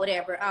Arusha or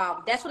whatever,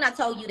 that's when I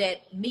told you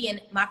that me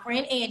and my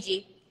friend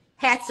Angie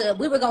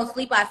we were going to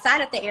sleep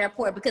outside at the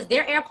airport because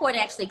their airport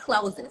actually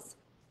closes.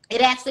 It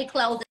actually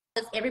closes.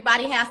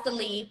 Everybody has to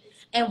leave.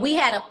 And we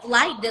had a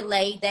flight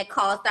delay that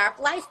caused our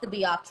flights to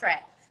be off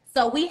track.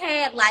 So we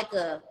had like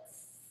a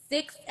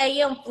 6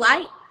 a.m.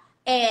 flight,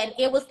 and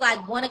it was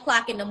like 1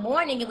 o'clock in the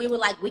morning, and we were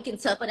like, we can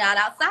tough it out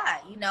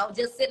outside, you know,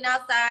 just sitting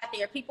outside.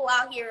 There are people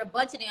out here, a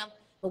bunch of them,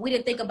 but we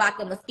didn't think about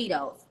the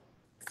mosquitoes.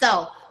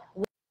 So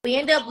we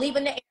ended up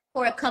leaving the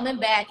airport, coming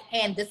back,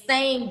 and the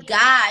same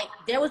guy,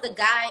 there was a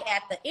guy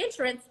at the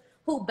entrance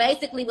who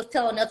basically was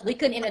telling us we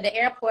couldn't enter the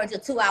airport until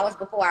 2 hours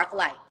before our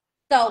flight.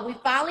 So we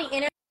finally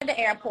entered the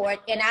airport,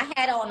 and I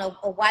had on a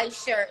white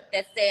shirt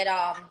that said,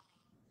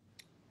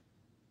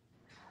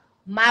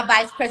 my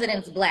vice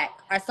president's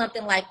black, or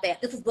something like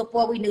that. This was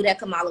before we knew that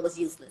Kamala was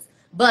useless.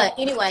 But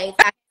anyways,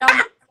 I had on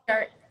my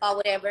shirt or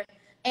whatever,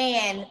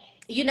 and,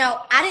 you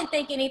know, I didn't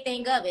think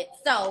anything of it.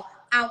 So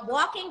I'm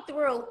walking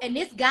through, and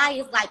this guy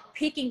is like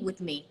picking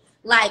with me.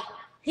 Like,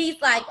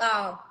 he's like,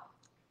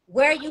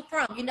 where are you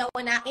from? You know,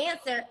 when I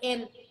answer,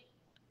 and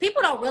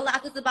people don't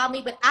realize this about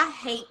me, but I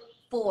hate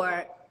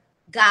for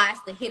guys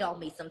to hit on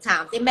me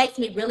sometimes. It makes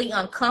me really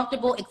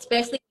uncomfortable,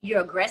 especially if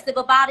you're aggressive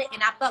about it.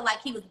 And I felt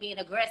like he was being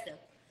aggressive.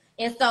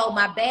 And so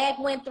my bag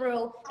went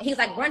through. He's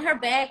like, run her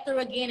bag through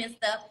again and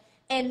stuff.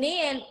 And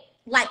then,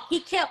 like,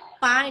 he kept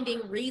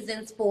finding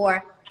reasons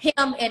for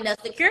him and the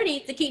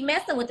security to keep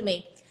messing with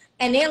me.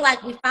 And then,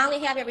 like, we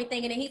finally have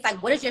everything. And then he's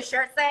like, what does your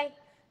shirt say?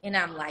 And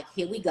I'm like,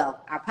 here we go.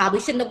 I probably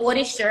shouldn't have worn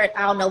this shirt.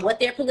 I don't know what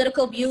their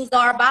political views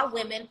are about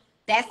women.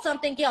 That's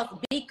something else.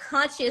 Be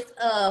conscious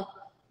of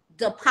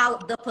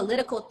the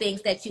political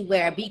things that you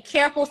wear. Be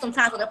careful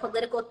sometimes of the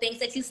political things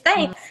that you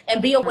say,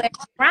 and be aware of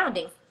your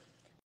surroundings.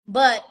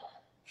 But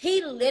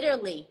he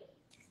literally,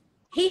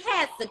 he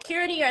had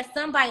security or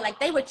somebody, like,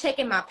 they were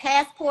checking my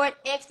passport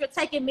extra,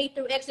 taking me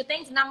through extra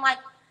things. And I'm like,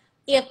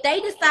 if they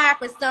decide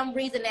for some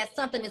reason that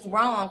something is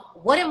wrong,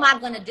 what am I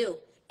going to do?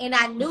 And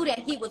I knew that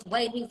he was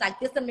waiting. He was like,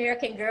 this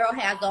American girl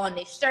has on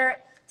this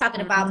shirt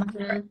talking about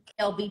my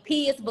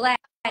LVP is black.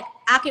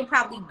 I can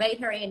probably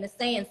bait her into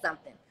saying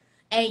something.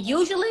 And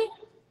usually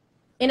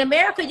in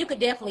America, you could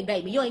definitely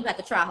bait me. You don't even have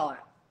to try hard.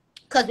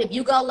 Because if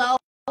you go low,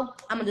 I'm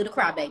going to do the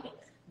cry baby.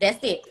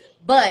 That's it.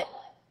 But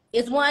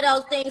it's one of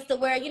those things to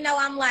where, you know,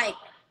 I'm like,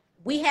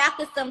 we have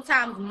to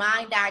sometimes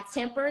mind our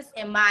tempers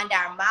and mind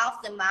our mouths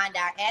and mind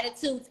our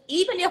attitudes,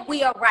 even if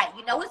we are right.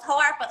 You know, it's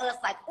hard for us,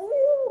 like,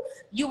 ooh,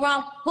 you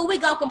wrong. Who we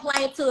go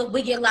complain to if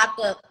we get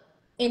locked up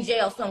in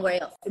jail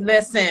somewhere else?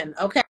 Listen,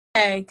 okay,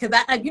 because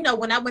you know,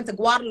 when I went to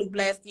Guadeloupe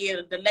last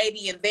year, the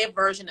lady in their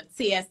version of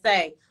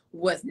TSA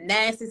was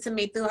nasty to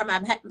me,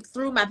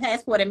 threw my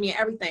passport at me and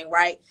everything,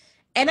 right?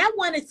 And I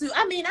wanted to,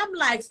 I mean, I'm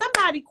like,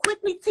 somebody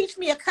quickly teach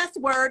me a cuss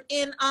word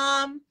in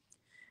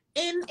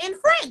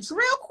French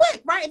real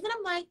quick, right? And then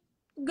I'm like,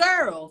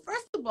 girl,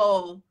 first of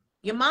all,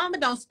 your mama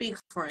don't speak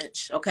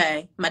French,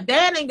 okay? My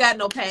dad ain't got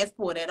no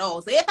passport at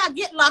all. So if I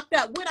get locked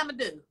up, what I'm gonna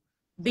do?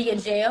 Be in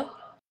jail?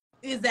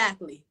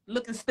 Exactly.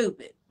 Looking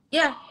stupid.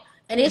 Yeah.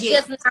 And it's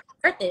just not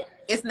worth it.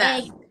 It's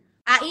not. And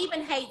I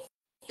even hate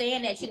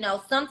saying that, you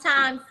know,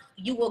 sometimes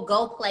you will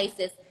go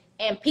places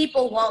and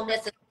people won't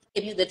necessarily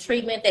give you the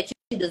treatment that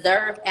you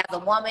deserve as a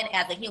woman,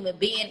 as a human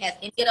being, as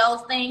any of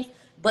those things.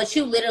 But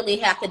you literally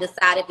have to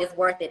decide if it's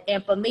worth it.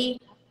 And for me,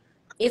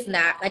 it's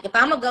not. Like, if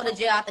I'm going to go to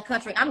jail out the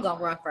country, I'm going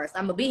to run first.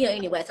 I'm going to be here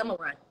anyway, so I'm going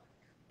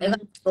to run.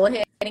 Go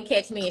ahead and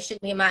catch me and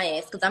shoot me in my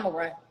ass, because I'm going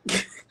to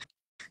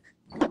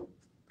run.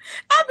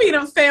 I mean,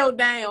 them fell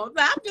down.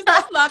 So I'm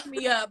just lock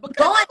me up.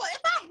 Because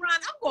if I run,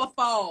 I'm going to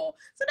fall.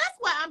 So that's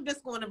why I'm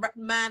just going to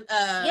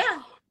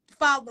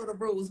follow the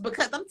rules.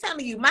 Because I'm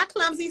telling you, my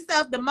clumsy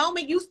self, the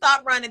moment you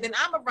start running, then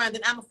I'm going to run,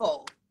 then I'm going to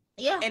fall.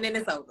 Yeah. And then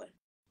it's over.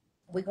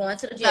 We're going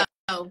to the jail.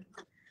 So,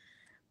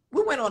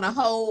 we went on a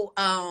whole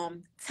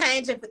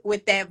tangent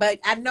with that, but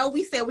I know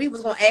we said we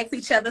was going to ask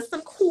each other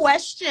some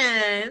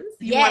questions.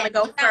 You want to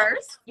go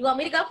first? You want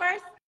me to go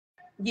first?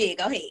 Yeah,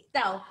 go ahead.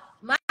 So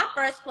my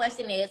first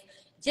question is,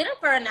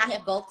 Jennifer and I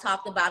have both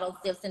talked about on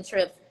Sips and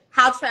Trips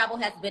how travel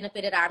has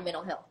benefited our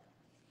mental health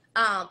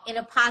in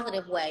a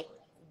positive way.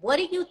 What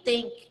do you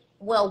think,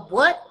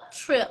 what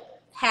trip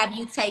have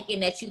you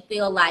taken that you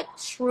feel like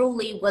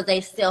truly was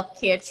a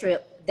self-care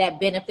trip that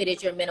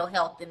benefited your mental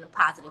health in the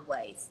positive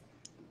ways?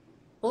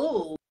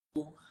 Oh,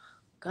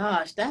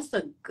 gosh, that's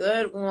a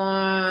good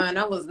one.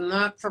 I was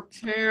not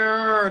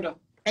prepared.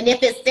 And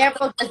if it's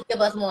several, just give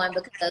us one,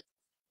 because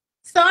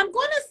So I'm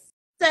going to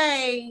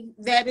say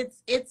that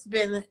it's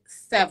been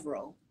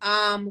several.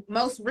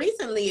 Most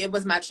recently, it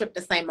was my trip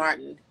to St.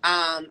 Martin.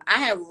 I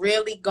have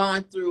really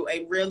gone through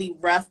a really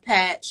rough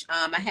patch.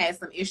 I had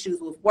some issues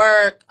with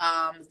work,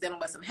 dealing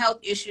with some health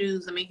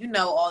issues. I mean, you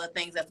know, all the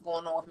things that's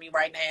going on with me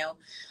right now.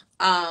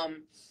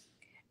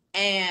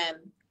 And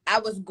I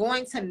was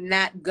going to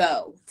not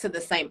go to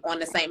the St.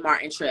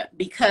 Martin trip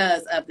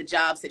because of the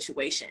job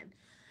situation.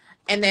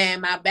 And then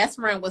my best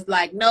friend was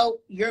like,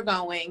 "Nope, you're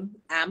going.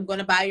 I'm going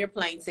to buy your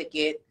plane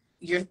ticket.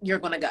 You're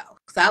going to go."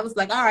 So I was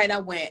like, "All right," I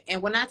went.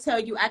 And when I tell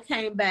you, I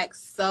came back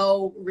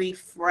so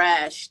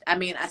refreshed. I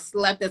mean, I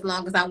slept as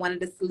long as I wanted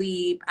to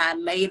sleep. I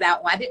laid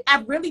out.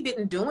 I really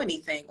didn't do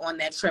anything on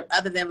that trip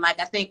other than, like,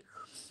 I think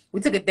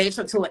we took a day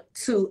trip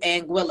to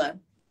Anguilla.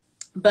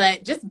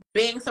 But just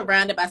being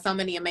surrounded by so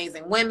many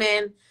amazing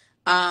women,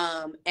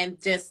 and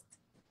just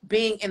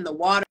being in the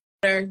water,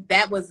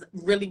 that was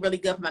really, really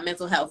good for my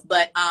mental health.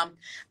 But I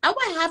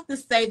would have to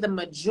say the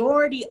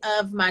majority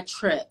of my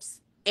trips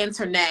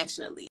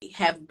internationally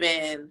have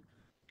been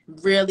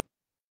really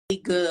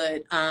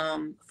good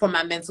for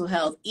my mental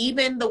health.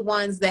 Even the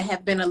ones that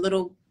have been a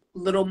little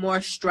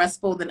more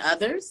stressful than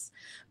others,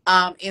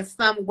 in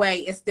some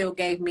way, it still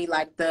gave me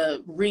like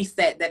the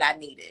reset that I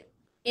needed.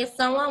 If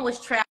someone was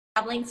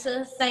traveling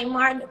to St.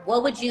 Martin,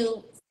 what would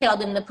you tell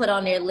them to put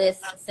on their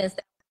list since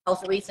the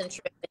most recent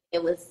trip?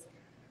 It was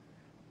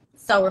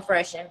so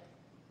refreshing.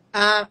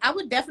 I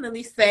would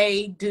definitely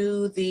say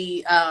do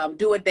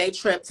a day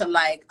trip to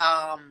like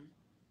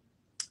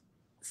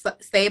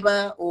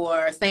Saba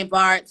or St.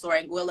 Bart's or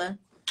Anguilla.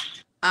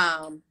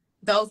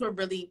 Those were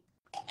really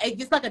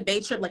just like a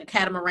day trip, like a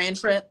catamaran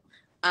trip.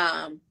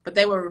 But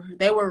they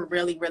were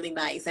really, really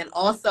nice. And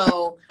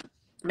also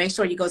make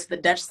sure you go to the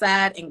Dutch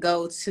side and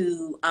go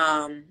to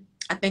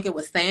I think it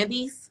was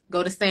Sandy's.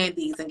 Go to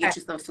Sandy's and get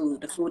you some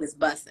food. The food is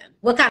bussin'.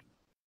 What kind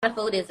of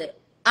food is it?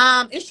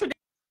 It's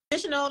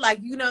traditional, like,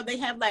 you know, they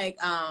have like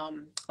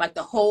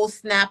the whole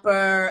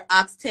snapper,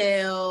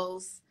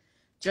 oxtails,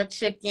 jerk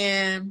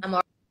chicken.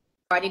 I'm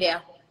already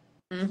there.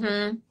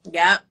 Mm-hmm.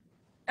 Yep.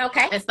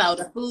 Okay. And so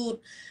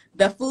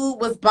the food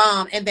was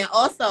bomb. And then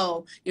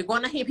also you're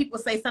going to hear people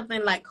say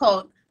something like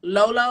called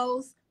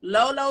Lolo's.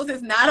 Lolo's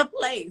is not a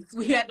place.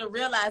 We had to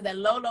realize that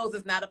Lolo's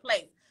is not a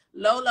place.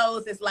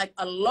 Lolo's is like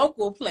a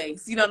local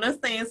place. You know what I'm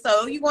saying?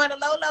 So you going to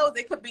Lolo's,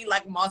 it could be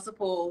like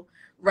multiple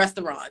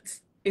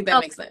restaurants, if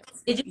that makes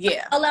sense. Did you go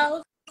to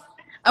Lolo's?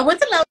 I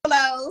went to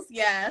Lolo's,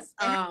 yes.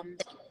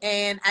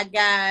 And I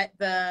got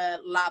the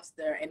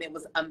lobster, and it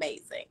was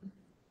amazing.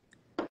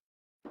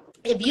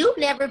 If you've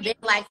never been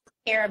like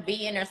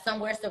Caribbean or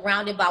somewhere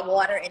surrounded by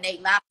water and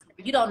ate lobster,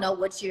 you don't know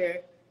what you're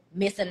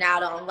missing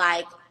out on.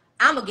 Like,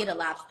 I'm going to get a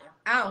lobster.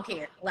 I don't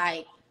care.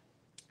 Like,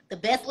 the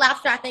best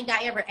lobster I think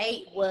I ever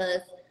ate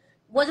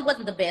it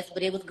wasn't the best,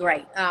 but it was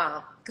great.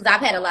 Because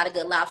I've had a lot of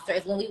good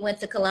lobsters. When we went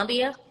to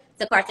Colombia,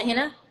 to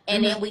Cartagena,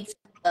 and then we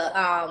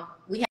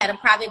had a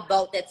private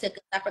boat that took us.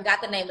 I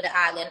forgot the name of the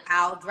island.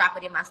 I'll drop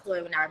it in my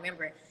story when I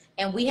remember it.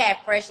 And we had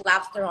fresh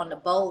lobster on the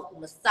boat,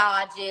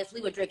 massages.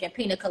 We were drinking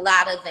pina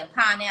coladas and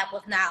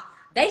pineapples. Now,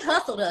 they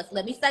hustled us,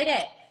 let me say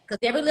that. Because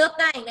every little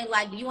thing, they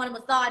like, "Do you want a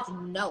massage?"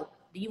 No.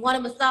 "Do you want a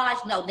massage?"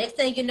 No. Next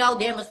thing you know,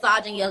 they're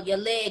massaging your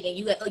leg and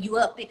you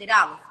up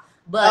 $50.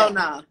 But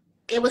no,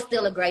 it was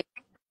still a great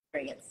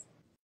experience.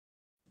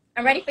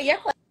 I'm ready for your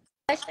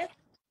question.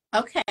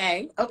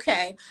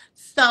 Okay.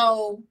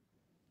 So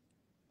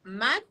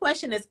my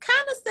question is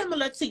kind of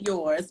similar to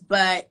yours,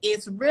 but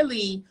it's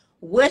really,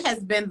 what has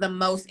been the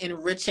most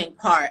enriching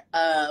part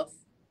of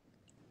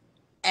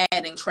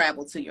adding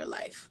travel to your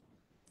life?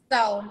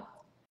 So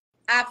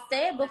I've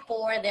said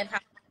before that how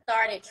I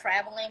started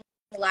traveling,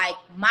 like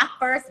my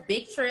first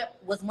big trip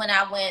was when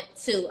I went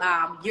to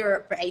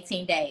Europe for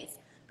 18 days.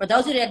 For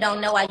those of you that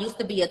don't know, I used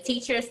to be a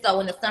teacher.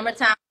 So in the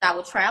summertime, I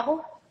would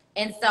travel.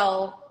 And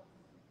so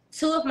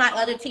two of my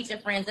other teacher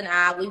friends and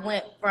I, we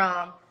went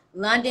from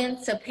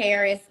London to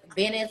Paris,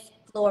 Venice,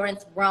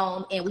 Florence,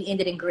 Rome, and we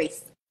ended in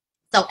Greece.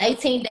 So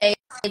 18 days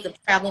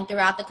of traveling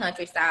throughout the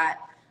countryside.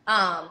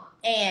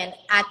 And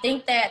I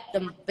think that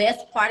the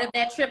best part of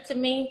that trip to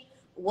me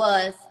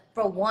was,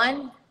 for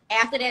one,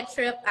 after that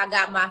trip, I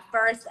got my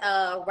first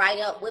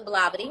write-up with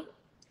Blavity.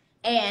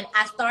 And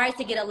I started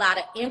to get a lot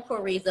of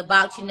inquiries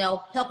about, you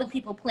know, helping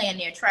people plan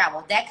their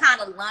travel. That kind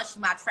of launched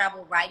my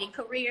travel writing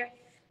career.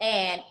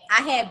 And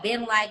I had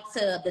been like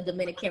to the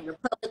Dominican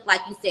Republic, like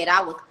you said,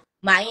 I was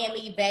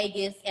Miami,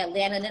 Vegas,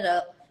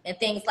 Atlanta, and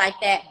things like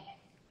that.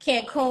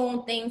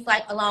 Cancun, things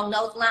like along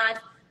those lines.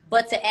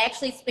 But to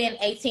actually spend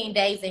 18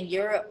 days in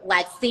Europe,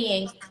 like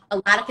seeing a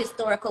lot of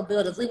historical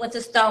buildings. We went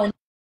to Stone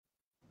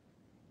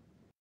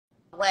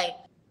Way.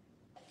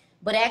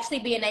 But actually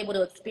being able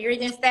to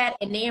experience that,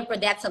 and then for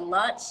that to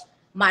launch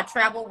my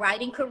travel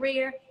writing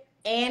career,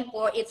 and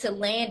for it to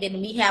land in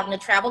me having a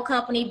travel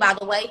company. By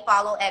the way,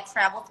 follow at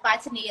Travels by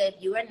Tania if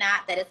you are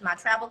not. That is my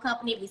travel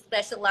company. We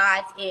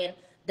specialize in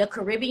the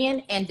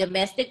Caribbean and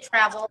domestic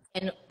travel,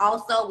 and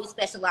also we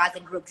specialize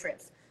in group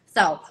trips.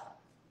 So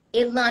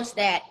it launched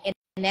that, and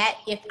that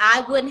if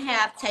I wouldn't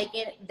have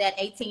taken that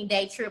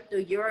 18-day trip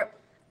through Europe,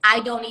 I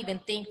don't even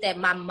think that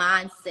my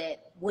mindset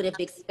would have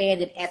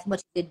expanded as much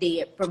as it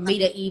did for me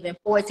to even,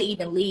 for it to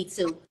even lead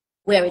to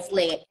where it's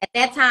led. At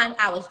that time,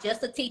 I was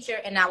just a teacher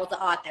and I was an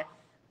author.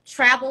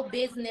 Travel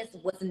business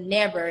was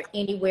never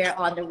anywhere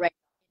on the radar.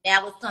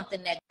 That was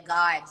something that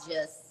God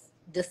just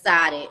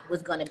decided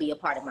was going to be a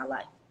part of my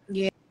life.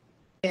 Yeah,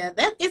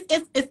 that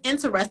it's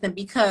interesting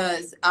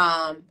because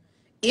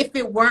if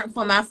it weren't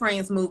for my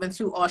friends moving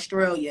to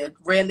Australia,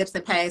 Red Lips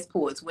and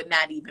Passports would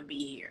not even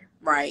be here,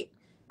 right?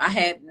 I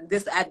had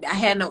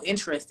no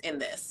interest in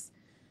this.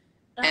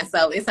 And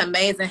so it's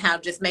amazing how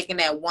just making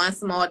that one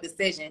small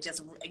decision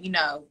just,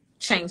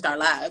 changed our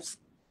lives.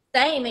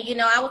 Same.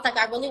 And, I was like,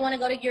 I really want to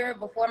go to Europe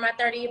before my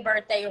 30th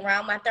birthday,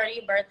 around my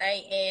 30th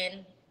birthday.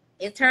 And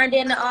it turned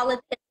into all of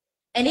this.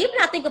 And even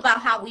I think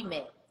about how we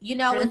met,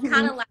 it's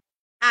kind of like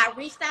I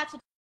reached out to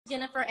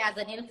Jennifer as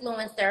an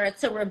influencer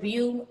to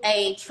review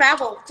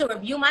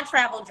my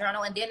travel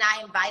journal. And then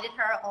I invited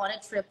her on a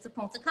trip to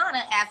Punta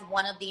Cana as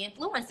one of the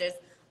influencers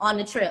on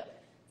the trip.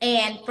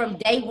 And from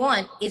day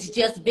one, it's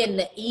just been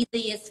the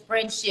easiest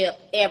friendship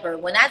ever.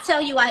 When I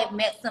tell you I have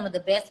met some of the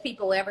best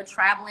people ever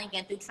traveling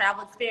and through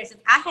travel experiences,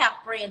 I have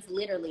friends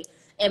literally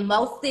in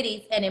most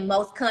cities and in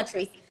most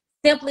countries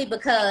simply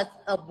because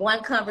of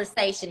one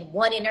conversation,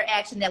 one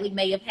interaction that we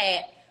may have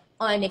had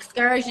on an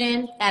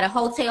excursion, at a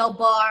hotel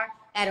bar,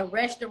 at a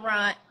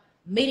restaurant,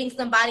 meeting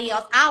somebody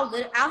else. I'll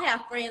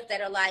have friends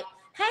that are like,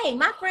 hey,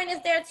 my friend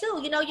is there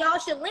too. Y'all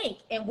should link.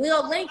 And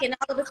we'll link, and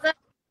all of a sudden,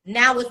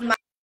 now it's my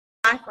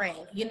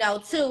friend,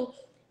 too.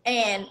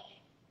 And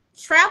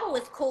travel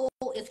is cool.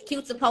 It's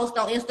cute to post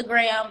on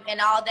Instagram and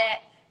all that.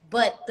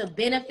 But the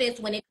benefits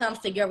when it comes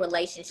to your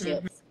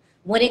relationships,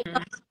 when it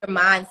comes to your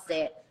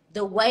mindset,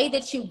 the way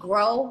that you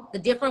grow, the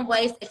different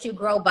ways that you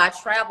grow by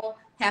travel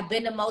have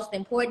been the most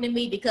important to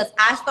me because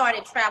I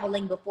started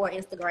traveling before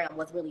Instagram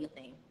was really a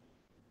thing.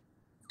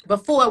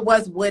 Before it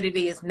was what it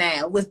is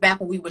now. It was back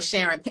when we were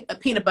sharing a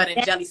peanut butter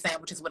and jelly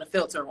sandwiches with a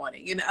filter on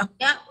it, Yep.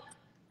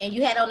 And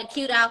you had on a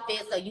cute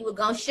outfit, so you were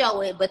going to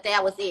show it, but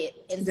that was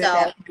it. And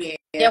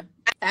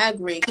I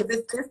agree.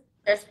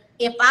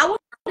 If I would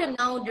have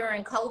known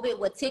during COVID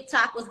what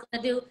TikTok was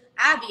going to do,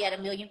 I'd be at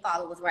 1 million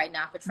followers right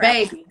now for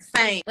travel. Baby,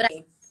 same.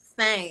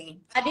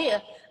 I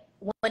did.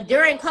 When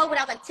during COVID,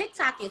 I was like,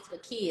 TikTok is for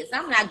kids.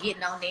 I'm not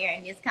getting on there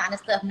and this kind of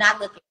stuff,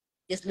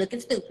 just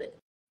looking stupid.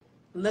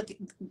 Look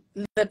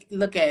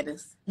at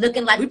us.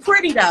 Looking like we're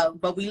pretty though,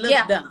 but we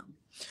look dumb.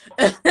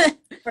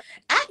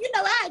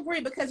 I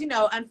agree because,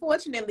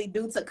 unfortunately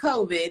due to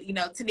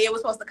COVID, Tania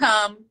was supposed to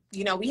come,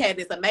 we had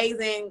this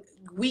amazing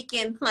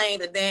weekend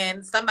planned and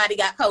then somebody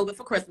got COVID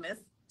for Christmas,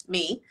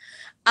 me.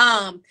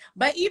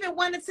 But even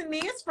one of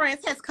Tania's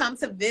friends has come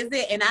to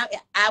visit and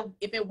I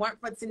if it weren't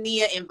for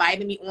Tania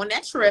inviting me on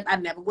that trip, I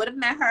never would have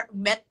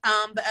met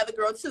the other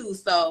girl too.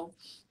 So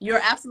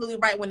you're absolutely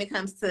right when it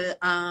comes to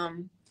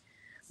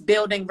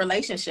building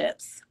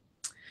relationships.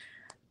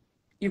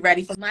 You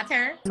ready for my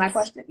turn? My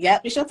question?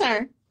 Yep, it's your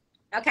turn.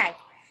 Okay.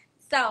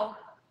 So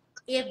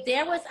if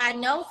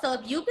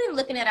you've been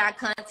looking at our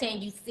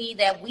content, you see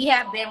that we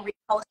have been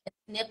reposting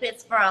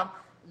snippets from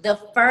the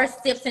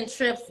first Sips and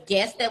Trips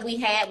guest that we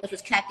had, which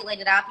was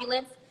Calculated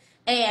Opulence.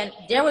 And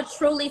there were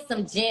truly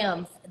some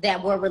gems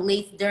that were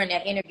released during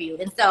that interview.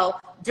 And so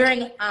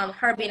during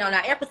her being on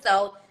our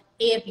episode,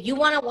 if you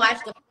want to watch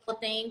the full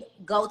thing,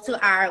 go to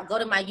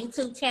my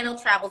YouTube channel,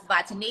 Travels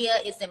by Tania.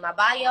 It's in my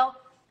bio.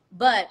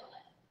 But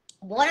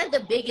one of the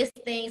biggest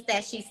things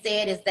that she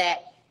said is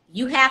that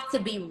you have to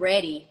be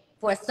ready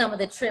for some of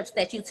the trips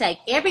that you take.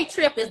 Every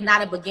trip is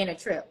not a beginner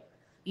trip.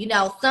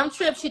 Some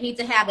trips you need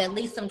to have at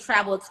least some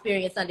travel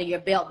experience under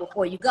your belt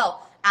before you go.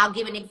 I'll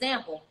give an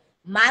example.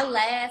 My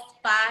last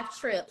 5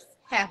 trips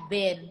have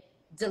been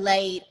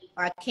delayed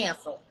or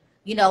canceled,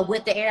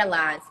 with the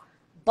airlines.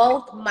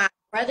 Both my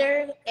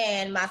brother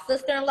and my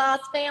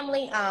sister-in-law's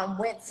family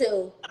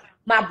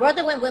my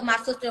brother went with my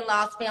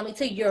sister-in-law's family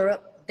to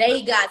Europe.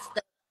 They got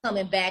stuck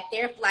coming back.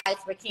 Their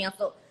flights were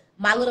canceled.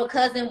 My little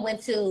cousin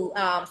went to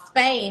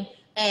Spain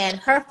and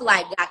her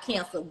flight got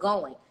canceled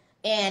going.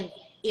 And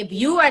if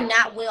you are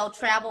not well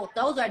traveled,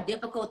 those are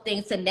difficult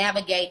things to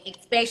navigate,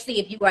 especially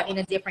if you are in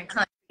a different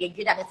country and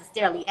you're not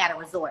necessarily at a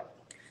resort.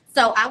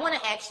 So I want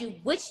to ask you,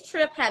 which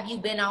trip have you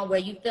been on where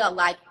you felt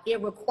like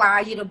it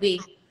required you to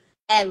be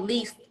at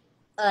least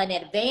an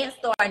advanced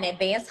or an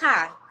advanced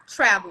high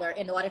traveler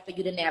in order for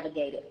you to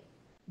navigate it?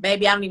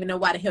 Baby, I don't even know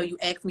why the hell you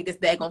asked me this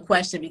daggone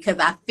question because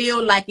I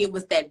feel like it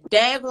was that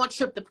daggone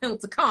trip to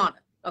Punta Cana,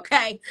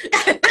 okay?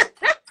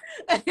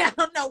 I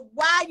don't know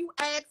why you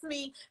asked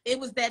me. It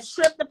was that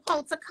trip to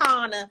Punta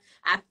Cana.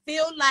 I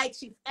feel like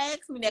she's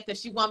asked me that because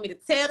she wanted me to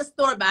tell the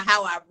story about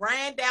how I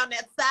ran down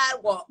that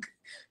sidewalk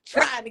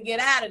trying to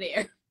get out of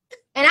there.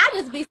 And I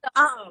just be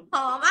so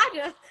calm.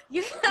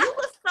 You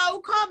were so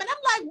calm. And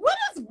I'm like, what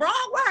is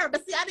wrong with her?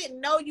 But see, I didn't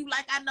know you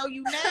like I know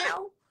you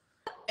now.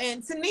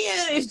 And Tania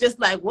is just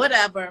like,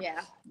 whatever.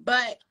 Yeah.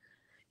 But,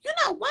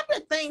 one of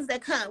the things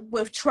that come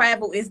with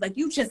travel is like,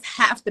 you just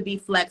have to be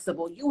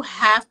flexible. You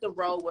have to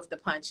roll with the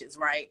punches,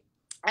 right?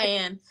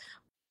 And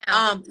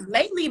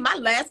Lately, my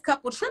last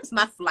couple trips,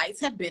 my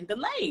flights have been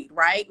delayed,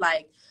 right?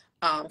 Like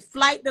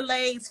flight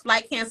delays,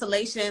 flight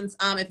cancellations.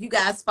 If you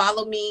guys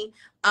follow me,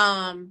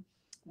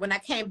 when I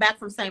came back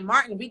from St.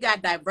 Martin, we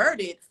got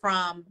diverted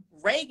from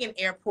Reagan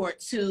Airport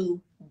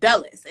to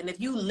Dulles. And if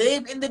you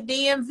live in the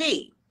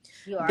DMV,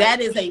 that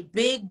is a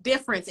big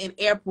difference in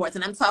airports.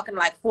 And I'm talking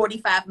like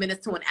 45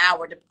 minutes to an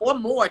hour or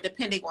more,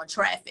 depending on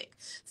traffic.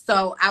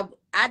 So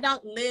I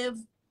don't live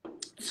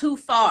too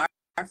far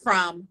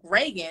from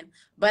Reagan,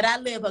 but I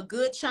live a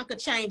good chunk of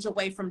change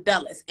away from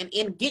Dulles. And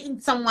in getting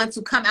someone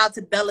to come out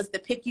to Dulles to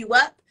pick you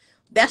up,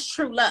 that's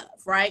true love,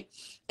 right?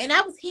 And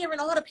I was hearing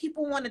all the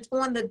people on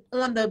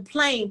the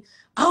plane,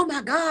 oh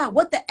my God,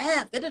 what the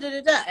F, da, da, da,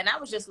 da, da. And I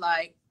was just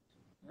like,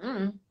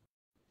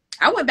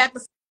 I went back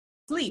to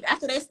sleep.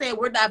 After they said,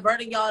 we're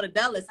diverting y'all to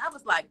Dulles, I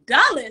was like,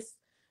 Dulles?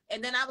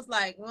 And then I was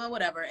like, well,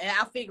 whatever. And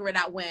I'll figure it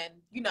out when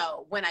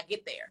I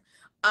get there.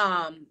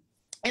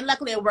 And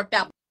luckily it worked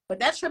out. But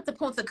that trip to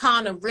Punta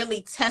Cana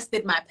really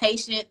tested my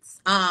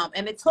patience.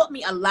 And it taught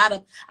me I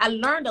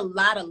learned a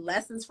lot of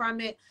lessons from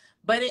it,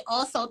 but it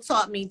also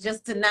taught me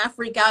just to not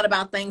freak out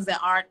about things that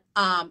aren't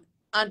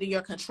under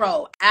your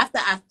control. After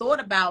I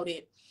thought about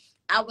it,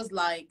 I was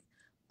like,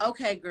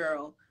 okay,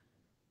 girl,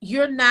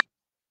 you're not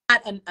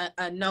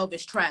a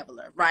novice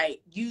traveler, right?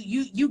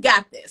 You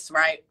got this,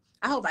 right?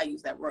 I hope I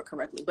use that word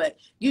correctly, but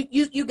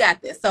you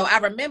got this. So I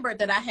remembered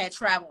that I had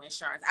travel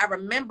insurance. I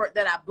remembered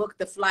that I booked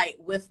the flight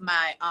with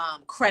my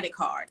credit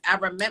card. I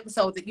remember,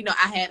 so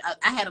that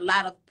I had a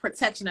lot of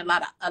protection, a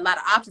lot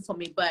of options for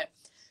me. But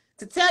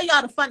to tell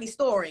y'all the funny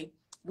story,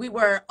 we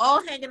were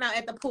all hanging out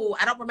at the pool.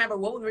 I don't remember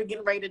what we were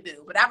getting ready to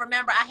do, but I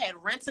remember I had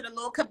rented a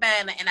little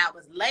cabana and I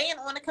was laying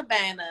on the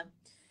cabana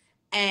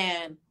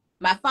and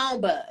my phone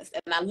buzzed.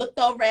 And I looked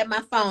over at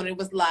my phone. It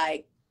was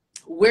like,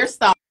 we're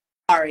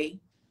sorry.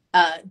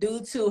 Due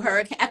to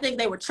hurricane, I think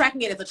they were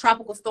tracking it as a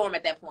tropical storm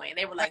at that point. And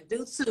they were like,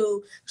 due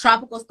to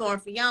Tropical Storm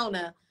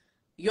Fiona,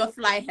 your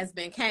flight has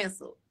been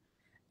canceled.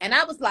 And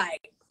I was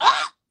like,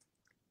 ah!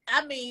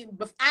 I mean,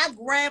 I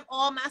grabbed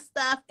all my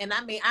stuff and I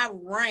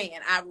ran.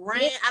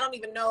 I don't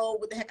even know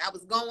what the heck I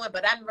was going,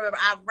 but I remember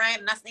I ran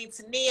and I seen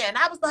Tania and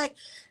I was like,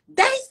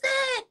 they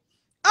said,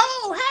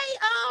 oh, hey,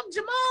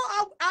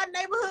 Jamal, our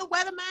neighborhood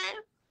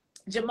weatherman.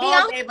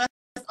 Jamal gave us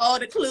all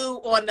the clue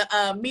on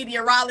the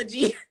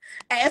meteorology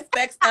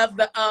aspects of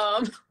the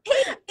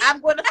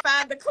I'm gonna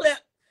find the clip.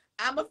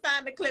 I'm gonna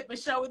find the clip and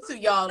show it to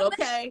y'all,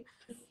 okay?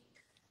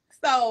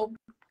 So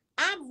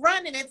I'm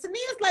running and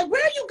Tania's like,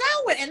 where are you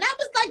going? And I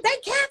was like, they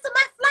canceled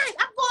my flight.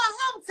 I'm going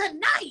home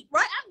tonight,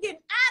 right? I'm getting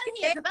out of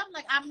here because I'm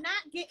like, I'm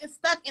not getting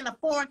stuck in a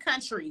foreign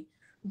country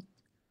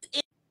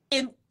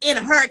in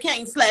a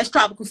hurricane /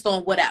 tropical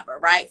storm, whatever,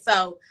 right?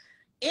 So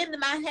in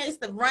my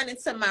haste of running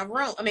to my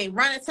room,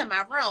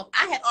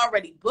 I had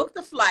already booked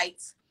the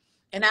flights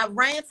and I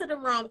ran to the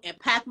room and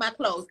packed my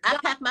clothes. I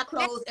packed my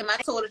clothes and my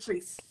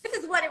toiletries. This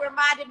is what it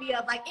reminded me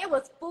of. Like, it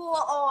was full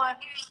on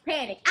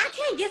panic. I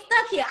can't get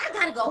stuck here. I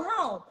gotta go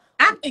home.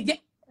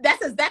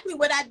 That's exactly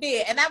what I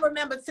did. And I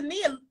remember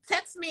Tania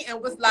texted me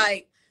and was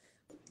like,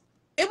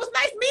 it was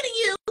nice meeting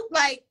you.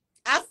 Like,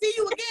 I'll see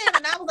you again.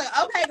 And I was like,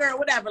 okay, girl,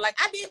 whatever. Like,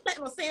 I did plan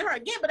on seeing her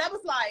again, but I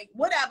was like,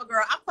 whatever,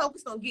 girl. I'm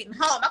focused on getting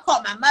home. I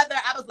called my mother.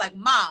 I was like,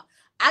 Mom,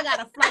 I got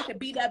a flight to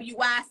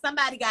BWI.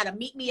 Somebody got to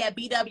meet me at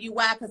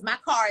BWI because my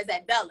car is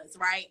at Dulles,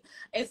 right?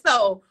 And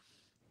so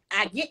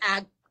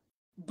I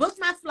booked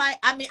my flight.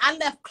 I mean, I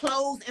left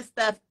clothes and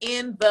stuff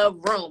in the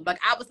room. Like,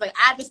 I was like,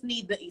 I just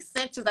need the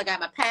essentials. I got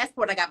my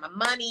passport. I got my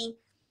money.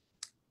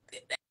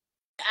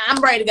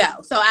 I'm ready to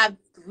go. So I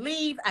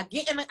leave. I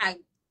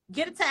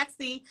get a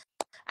taxi.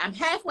 I'm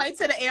halfway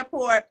to the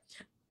airport,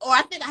 or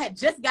I think I had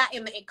just got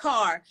in the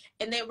car,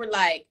 and they were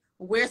like,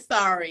 we're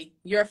sorry,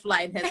 your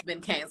flight has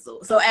been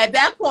canceled. So at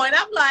that point,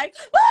 I'm like,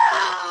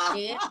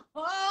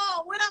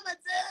 oh, what am I gonna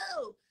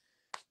do?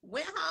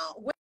 Went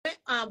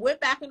home,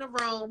 went back in the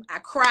room. I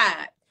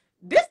cried.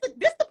 This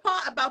the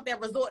part about that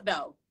resort,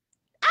 though.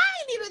 I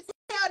ain't even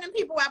tell them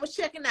people I was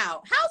checking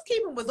out.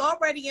 Housekeeping was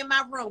already in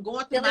my room,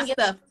 going through my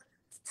stuff,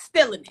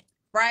 stealing it,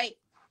 right?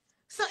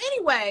 So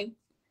anyway,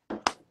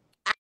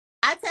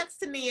 I text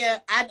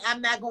Tania,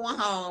 I'm not going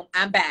home.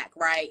 I'm back,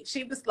 right?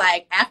 She was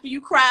like, after you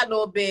cry a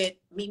little bit,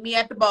 meet me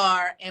at the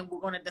bar and we're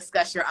going to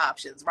discuss your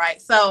options,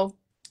 right? So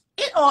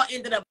it all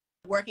ended up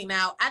working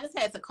out. I just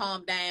had to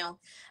calm down.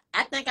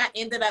 I think I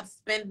ended up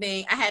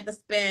I had to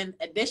spend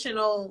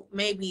additional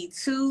maybe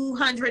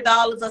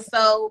 $200 or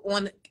so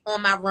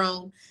on my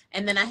room.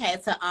 And then I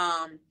had to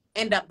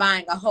end up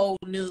buying a whole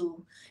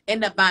new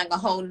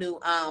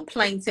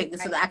plane ticket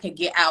so that I could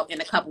get out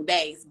in a couple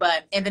days.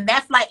 And then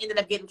that flight ended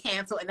up getting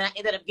canceled, and then I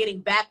ended up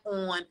getting back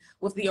on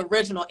with the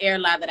original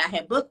airline that I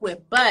had booked with.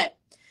 But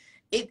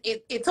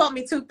it taught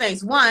me two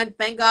things. One,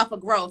 thank God for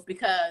growth,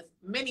 because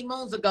many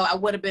moons ago I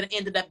would have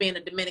ended up being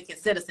a Dominican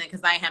citizen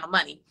because I ain't had no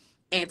money.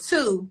 And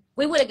two,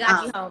 we would have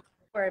got you home. Don't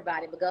worry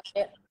about it, but go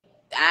ahead.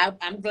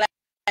 I'm glad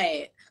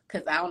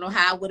because I don't know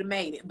how I would have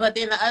made it. But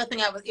then the other thing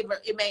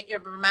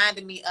it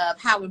reminded me of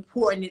how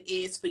important it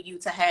is for you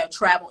to have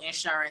travel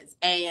insurance.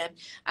 And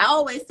I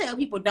always tell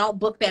people, don't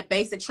book that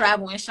basic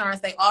travel insurance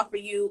they offer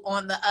you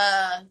on the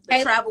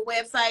travel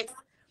website.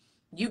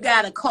 You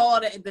got to call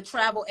the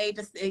travel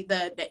agency,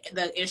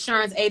 the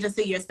insurance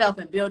agency yourself,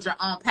 and build your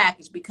own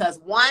package. Because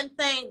one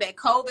thing that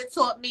COVID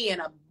taught me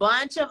and a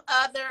bunch of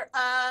other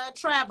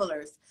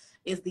travelers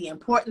is the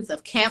importance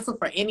of cancel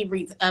for any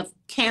reason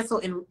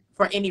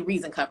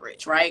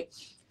coverage, right?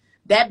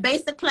 That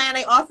basic plan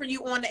they offer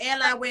you on the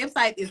airline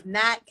website is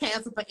not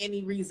cancel for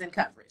any reason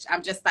coverage.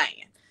 I'm just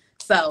saying.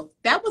 So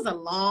that was a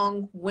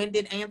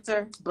long-winded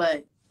answer,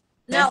 but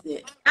that's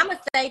it. I'm going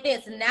to say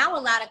this. Now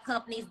a lot of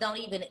companies don't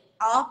even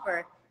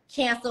offer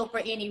cancel for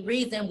any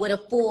reason with a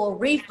full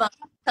refund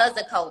because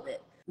of COVID.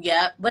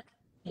 Yeah. But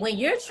when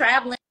you're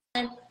traveling,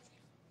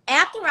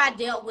 after I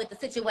dealt with the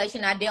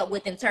situation I dealt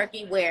with in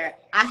Turkey where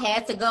I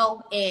had to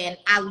go and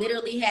I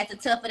literally had to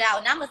tough it out.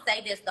 And I'm going to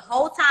say this, the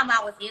whole time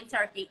I was in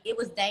Turkey, it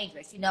was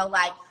dangerous. You know,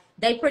 like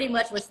they pretty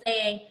much were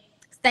saying,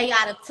 stay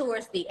out of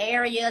touristy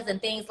areas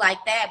and things like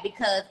that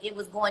because it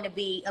was going to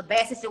be a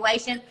bad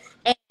situation.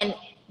 And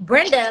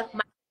Brenda,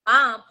 my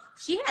mom,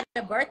 she had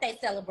a birthday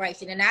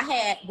celebration and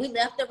we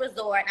left the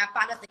resort and I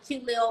found us a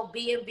cute little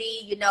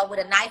B&B, you know, with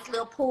a nice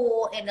little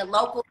pool in the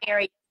local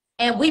area.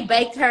 And we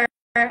baked her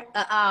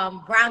a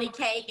brownie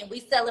cake and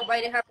we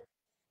celebrated her.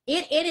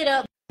 It ended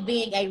up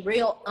being a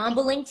real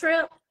humbling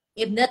trip.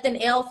 If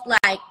nothing else,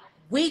 like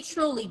we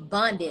truly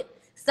bonded.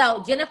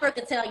 So Jennifer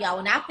could tell y'all,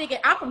 when I figured,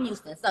 I'm from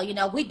Houston, so you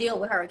know we deal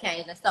with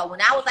hurricanes, and so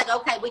when I was like,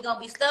 okay, we're gonna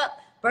be stuck,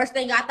 first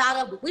thing I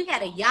thought of, we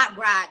had a yacht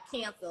ride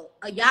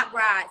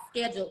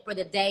scheduled for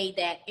the day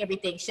that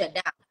everything shut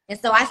down. And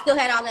so I still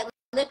had all that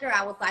liquor.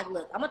 I was like,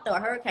 look, I'm gonna throw a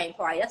hurricane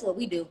party. That's what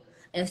we do.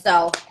 And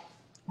so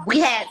we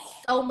had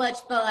so much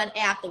fun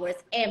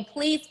afterwards. And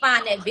please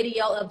find that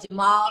video of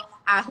Jamal,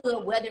 our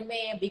hood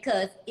weatherman,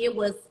 because it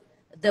was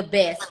the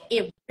best.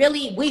 We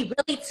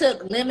really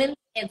took lemons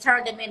and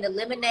turned them into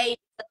lemonade.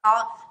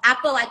 I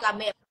feel like I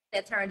met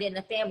that turned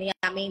into family.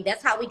 I mean,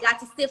 that's how we got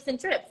to Sips and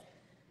Trips.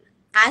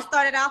 I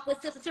started off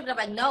with Sips and Trips. I'm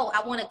like, no,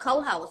 I want to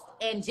co-host.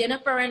 And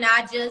Jennifer and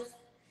I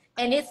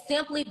and it's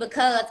simply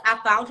because I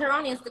found her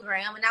on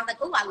Instagram and I was like,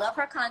 oh, I love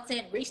her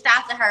content, reached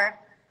out to her,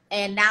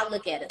 and now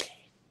look at it.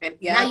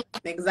 Yeah,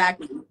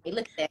 exactly.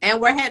 Look at that. And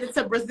we're headed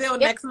to Brazil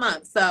next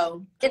month.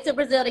 So get to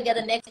Brazil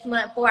together next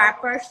month for our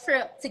first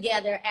trip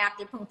together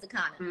after Punta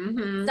Cana.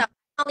 Mm-hmm. So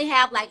we only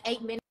have like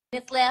 8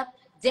 minutes left.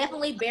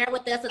 Definitely bear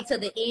with us until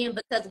the end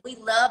because we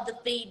love the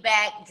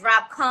feedback.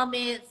 Drop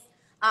comments,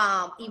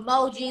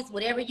 emojis,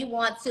 whatever you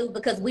want to,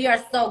 because we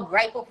are so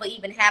grateful for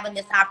even having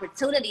this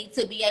opportunity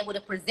to be able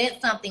to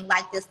present something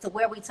like this to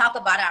where we talk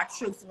about our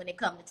truths when it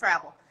comes to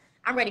travel.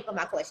 I'm ready for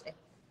my question.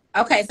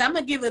 Okay, so I'm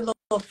going to give it a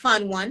little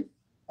fun one.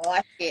 Oh,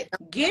 shit.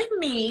 Give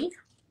me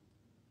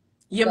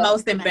your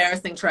most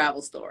embarrassing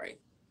travel story.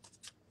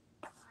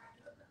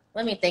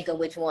 Let me think of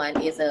which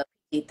one is a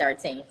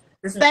PG-13.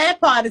 The sad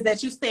part is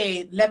that you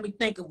said, let me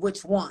think of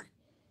which one.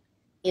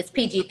 It's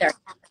PG-13.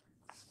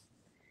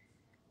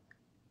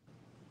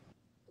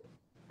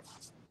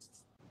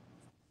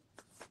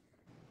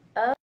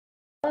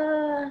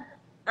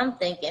 I'm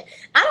thinking.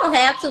 I don't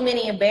have too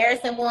many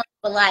embarrassing ones,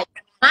 but like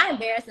my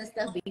embarrassing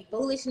stuff be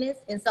foolishness.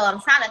 And so I'm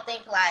trying to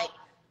think like,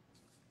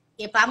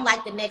 if I'm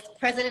like the next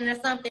president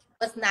or something,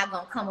 what's not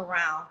going to come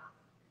around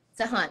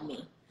to hunt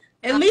me?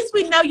 At least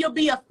we know you'll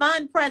be a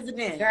fun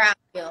president.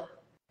 Girl,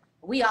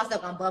 we also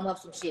going to bum up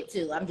some shit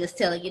too. I'm just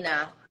telling you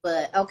now.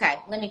 But okay,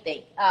 let me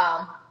think.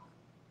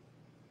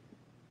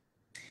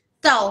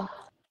 So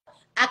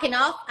I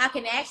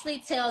can actually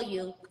tell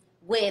you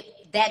with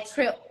that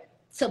trip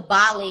to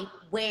Bali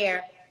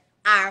where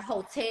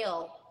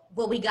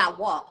we got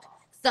walked.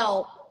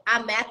 So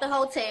I'm at the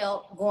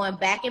hotel going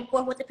back and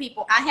forth with the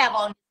people. I have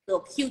on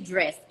little cute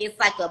dress. It's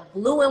like a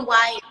blue and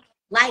white,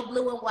 light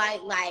blue and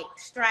white, like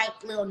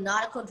striped little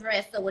nautical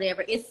dress or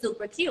whatever. It's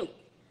super cute.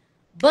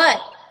 But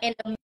in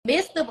the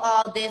midst of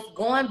all this,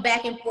 going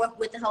back and forth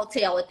with the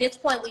hotel, at this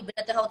point, we've been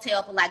at the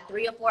hotel for like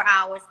 3 or 4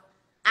 hours.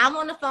 I'm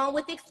on the phone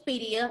with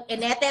Expedia,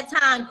 and at that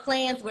time,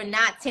 plans were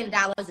not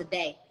 $10 a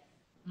day.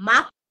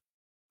 My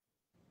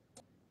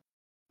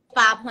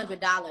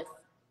 $500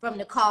 from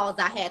the calls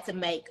I had to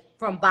make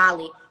from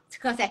Bali to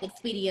contact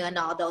Expedia and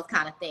all those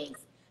kind of things.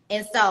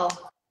 And so,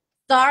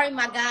 sorry,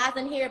 my guys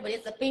in here, but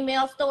it's a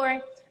female story.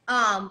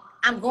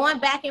 I'm going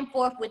back and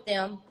forth with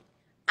them.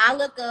 I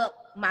look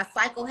up, my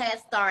cycle had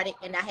started,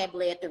 and I had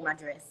bled through my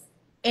dress.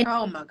 And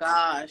oh my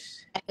gosh!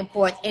 Back and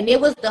forth, and it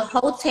was the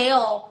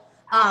hotel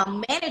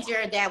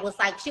manager that was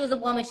like, she was a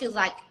woman. She was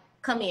like,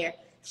 "Come here."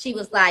 She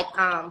was like,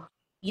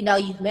 "You know,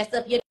 you've messed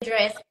up your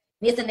dress,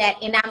 this and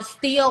that," and I'm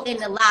still in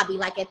the lobby.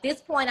 Like at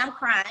this point, I'm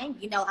crying.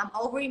 You know, I'm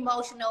over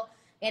emotional,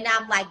 and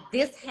I'm like,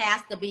 "This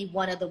has to be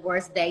one of the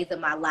worst days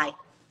of my life."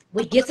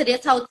 We get to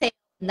this hotel,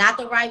 not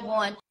the right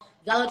one.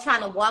 Y'all are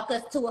trying to walk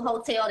us to a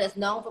hotel that's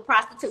known for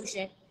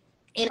prostitution.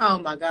 And, oh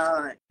my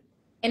God.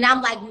 And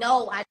I'm like,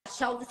 no, I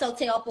chose this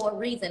hotel for a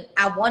reason.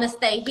 I want to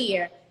stay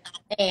here.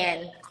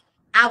 And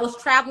I was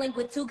traveling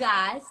with two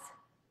guys,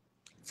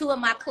 two of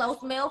my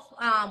close male,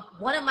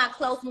 one of my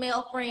close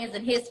male friends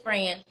and his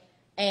friend,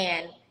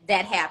 and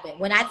that happened.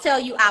 When I tell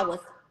you I was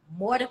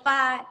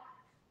mortified,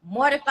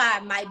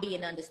 mortified might be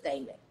an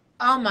understatement.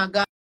 Oh my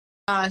gosh.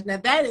 Now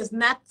that is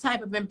not the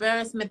type of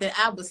embarrassment that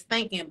I was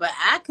thinking, but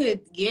I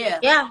could, yeah.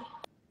 Yeah.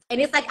 And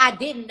it's like I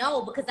didn't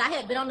know because I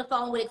had been on the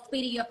phone with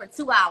Expedia for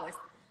 2 hours.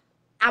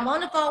 I'm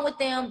on the phone with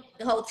them.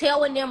 The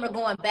hotel and them are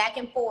going back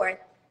and forth,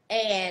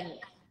 and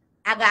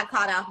I got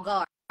caught off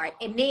guard.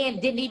 And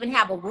then didn't even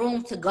have a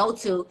room to go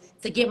to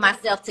get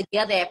myself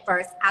together at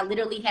first. I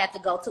literally had to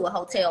go to a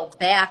hotel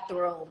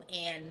bathroom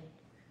and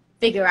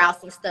figure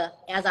out some stuff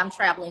as I'm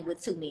traveling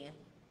with two men.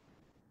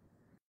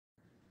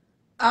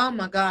 Oh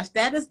my gosh,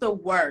 that is the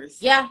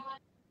worst. Yeah.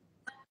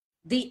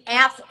 The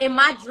apps, and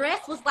my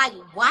dress was like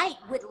white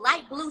with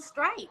light blue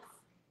stripes.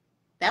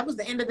 That was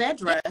the end of that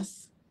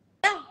dress.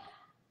 Yeah.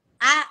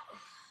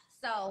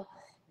 So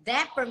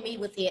that for me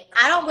was it.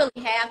 I don't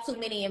really have too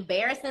many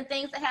embarrassing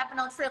things that happen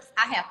on trips.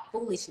 I have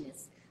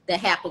foolishness that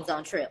happens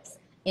on trips.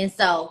 And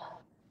so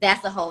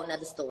that's a whole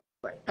nother story.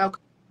 Okay.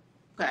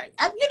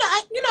 I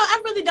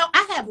really don't.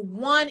 I have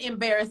one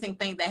embarrassing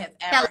thing that has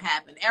ever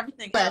happened.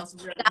 Everything else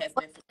really has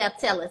been.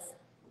 Tell us.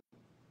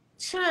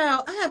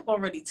 Child, I have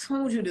already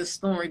told you this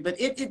story, but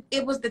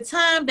it was the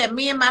time that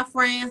me and my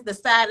friends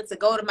decided to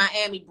go to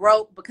Miami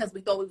broke because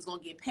we thought we was going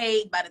to get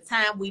paid by the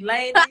time we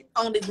landed,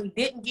 only we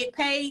didn't get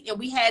paid, and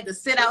we had to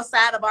sit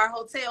outside of our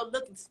hotel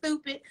looking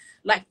stupid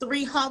like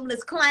three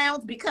homeless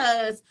clowns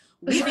because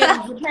we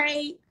didn't get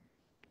paid.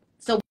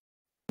 So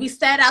we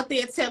sat out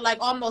there till like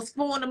almost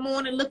 4 in the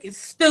morning looking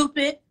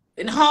stupid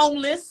and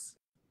homeless.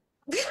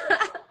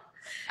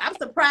 I'm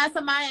surprised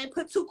somebody ain't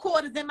put 2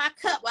 quarters in my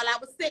cup while I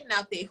was sitting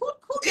out there. Who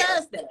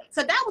does that?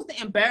 So that was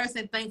the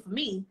embarrassing thing for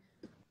me.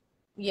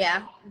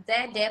 Yeah,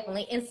 that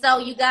definitely. And so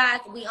you guys,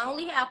 we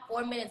only have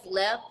 4 minutes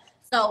left.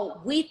 So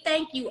we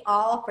thank you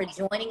all for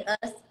joining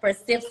us for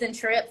Sips and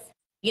Trips.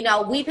 You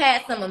know, we've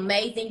had some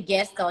amazing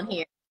guests on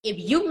here. If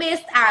you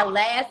missed our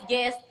last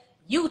guest,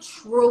 you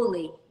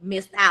truly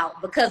missed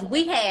out because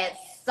we had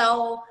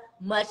so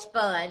much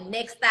fun.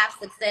 Next Stop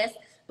Success.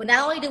 But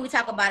not only do we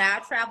talk about our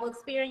travel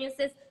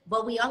experiences,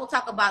 but we also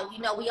talk about,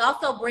 we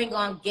also bring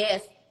on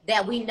guests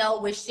that we know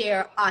will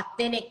share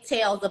authentic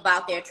tales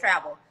about their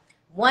travel.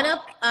 One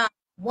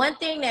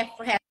thing that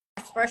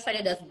has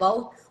frustrated us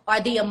both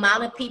are the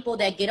amount of people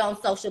that get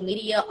on social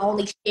media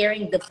only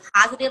sharing the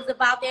positives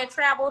about their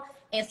travel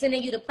and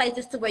sending you to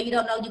places to where you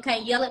don't know you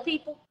can't yell at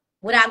people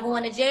without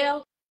going to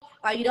jail,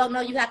 or you don't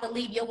know you have to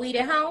leave your weed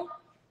at home.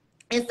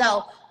 And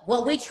so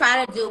what we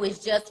try to do is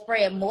just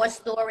spread more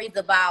stories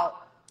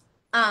about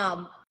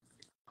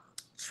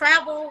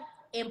travel,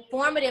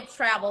 informative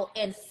travel,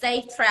 and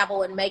safe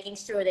travel, and making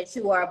sure that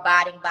you are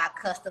abiding by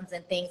customs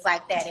and things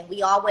like that. And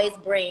we always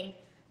bring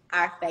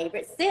our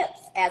favorite sips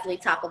as we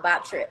talk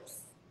about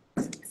trips.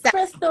 So,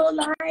 Crystal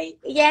Light.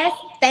 Yes,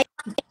 thank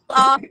you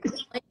all for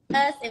joining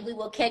us, and we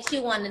will catch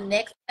you on the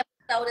next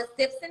episode of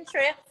Sips and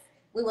Trips.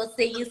 We will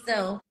see you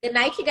soon. Good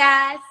night, you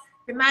guys.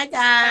 Good night,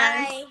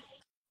 guys. Bye.